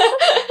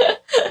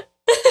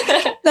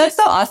 That's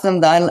so awesome,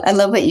 though. I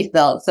love what you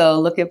felt. So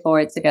looking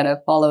forward to kind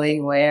of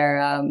following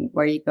where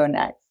you go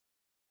next.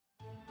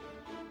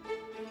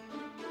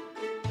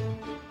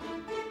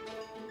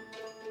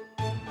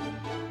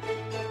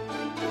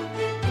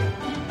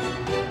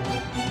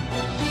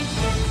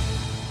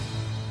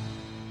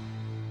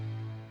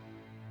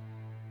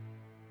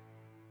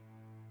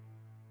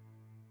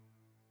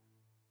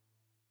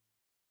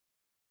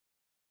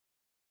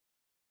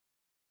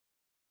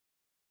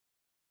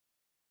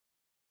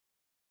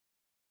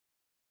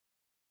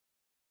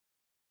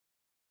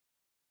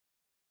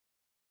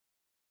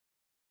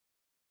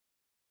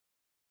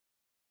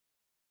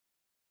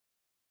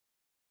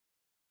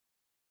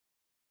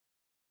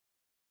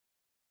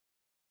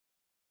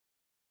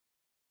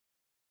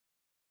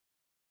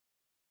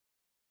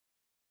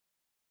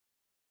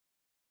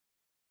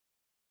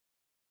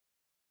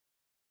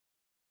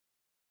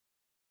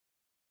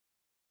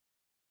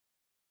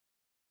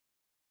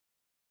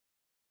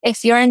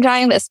 If you're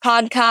enjoying this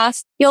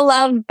podcast, you'll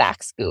love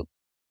Backscoop.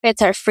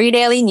 It's our free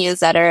daily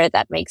newsletter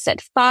that makes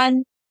it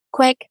fun,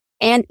 quick,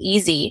 and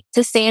easy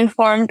to stay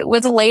informed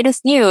with the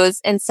latest news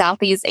in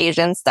Southeast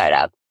Asian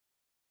startups.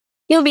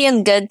 You'll be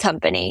in good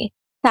company.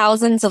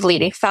 Thousands of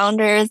leading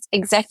founders,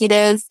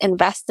 executives,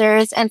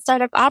 investors, and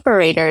startup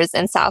operators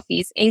in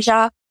Southeast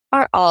Asia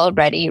are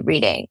already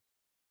reading.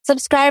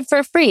 Subscribe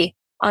for free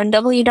on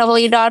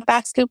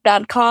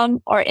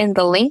www.backscoop.com or in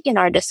the link in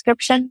our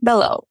description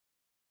below.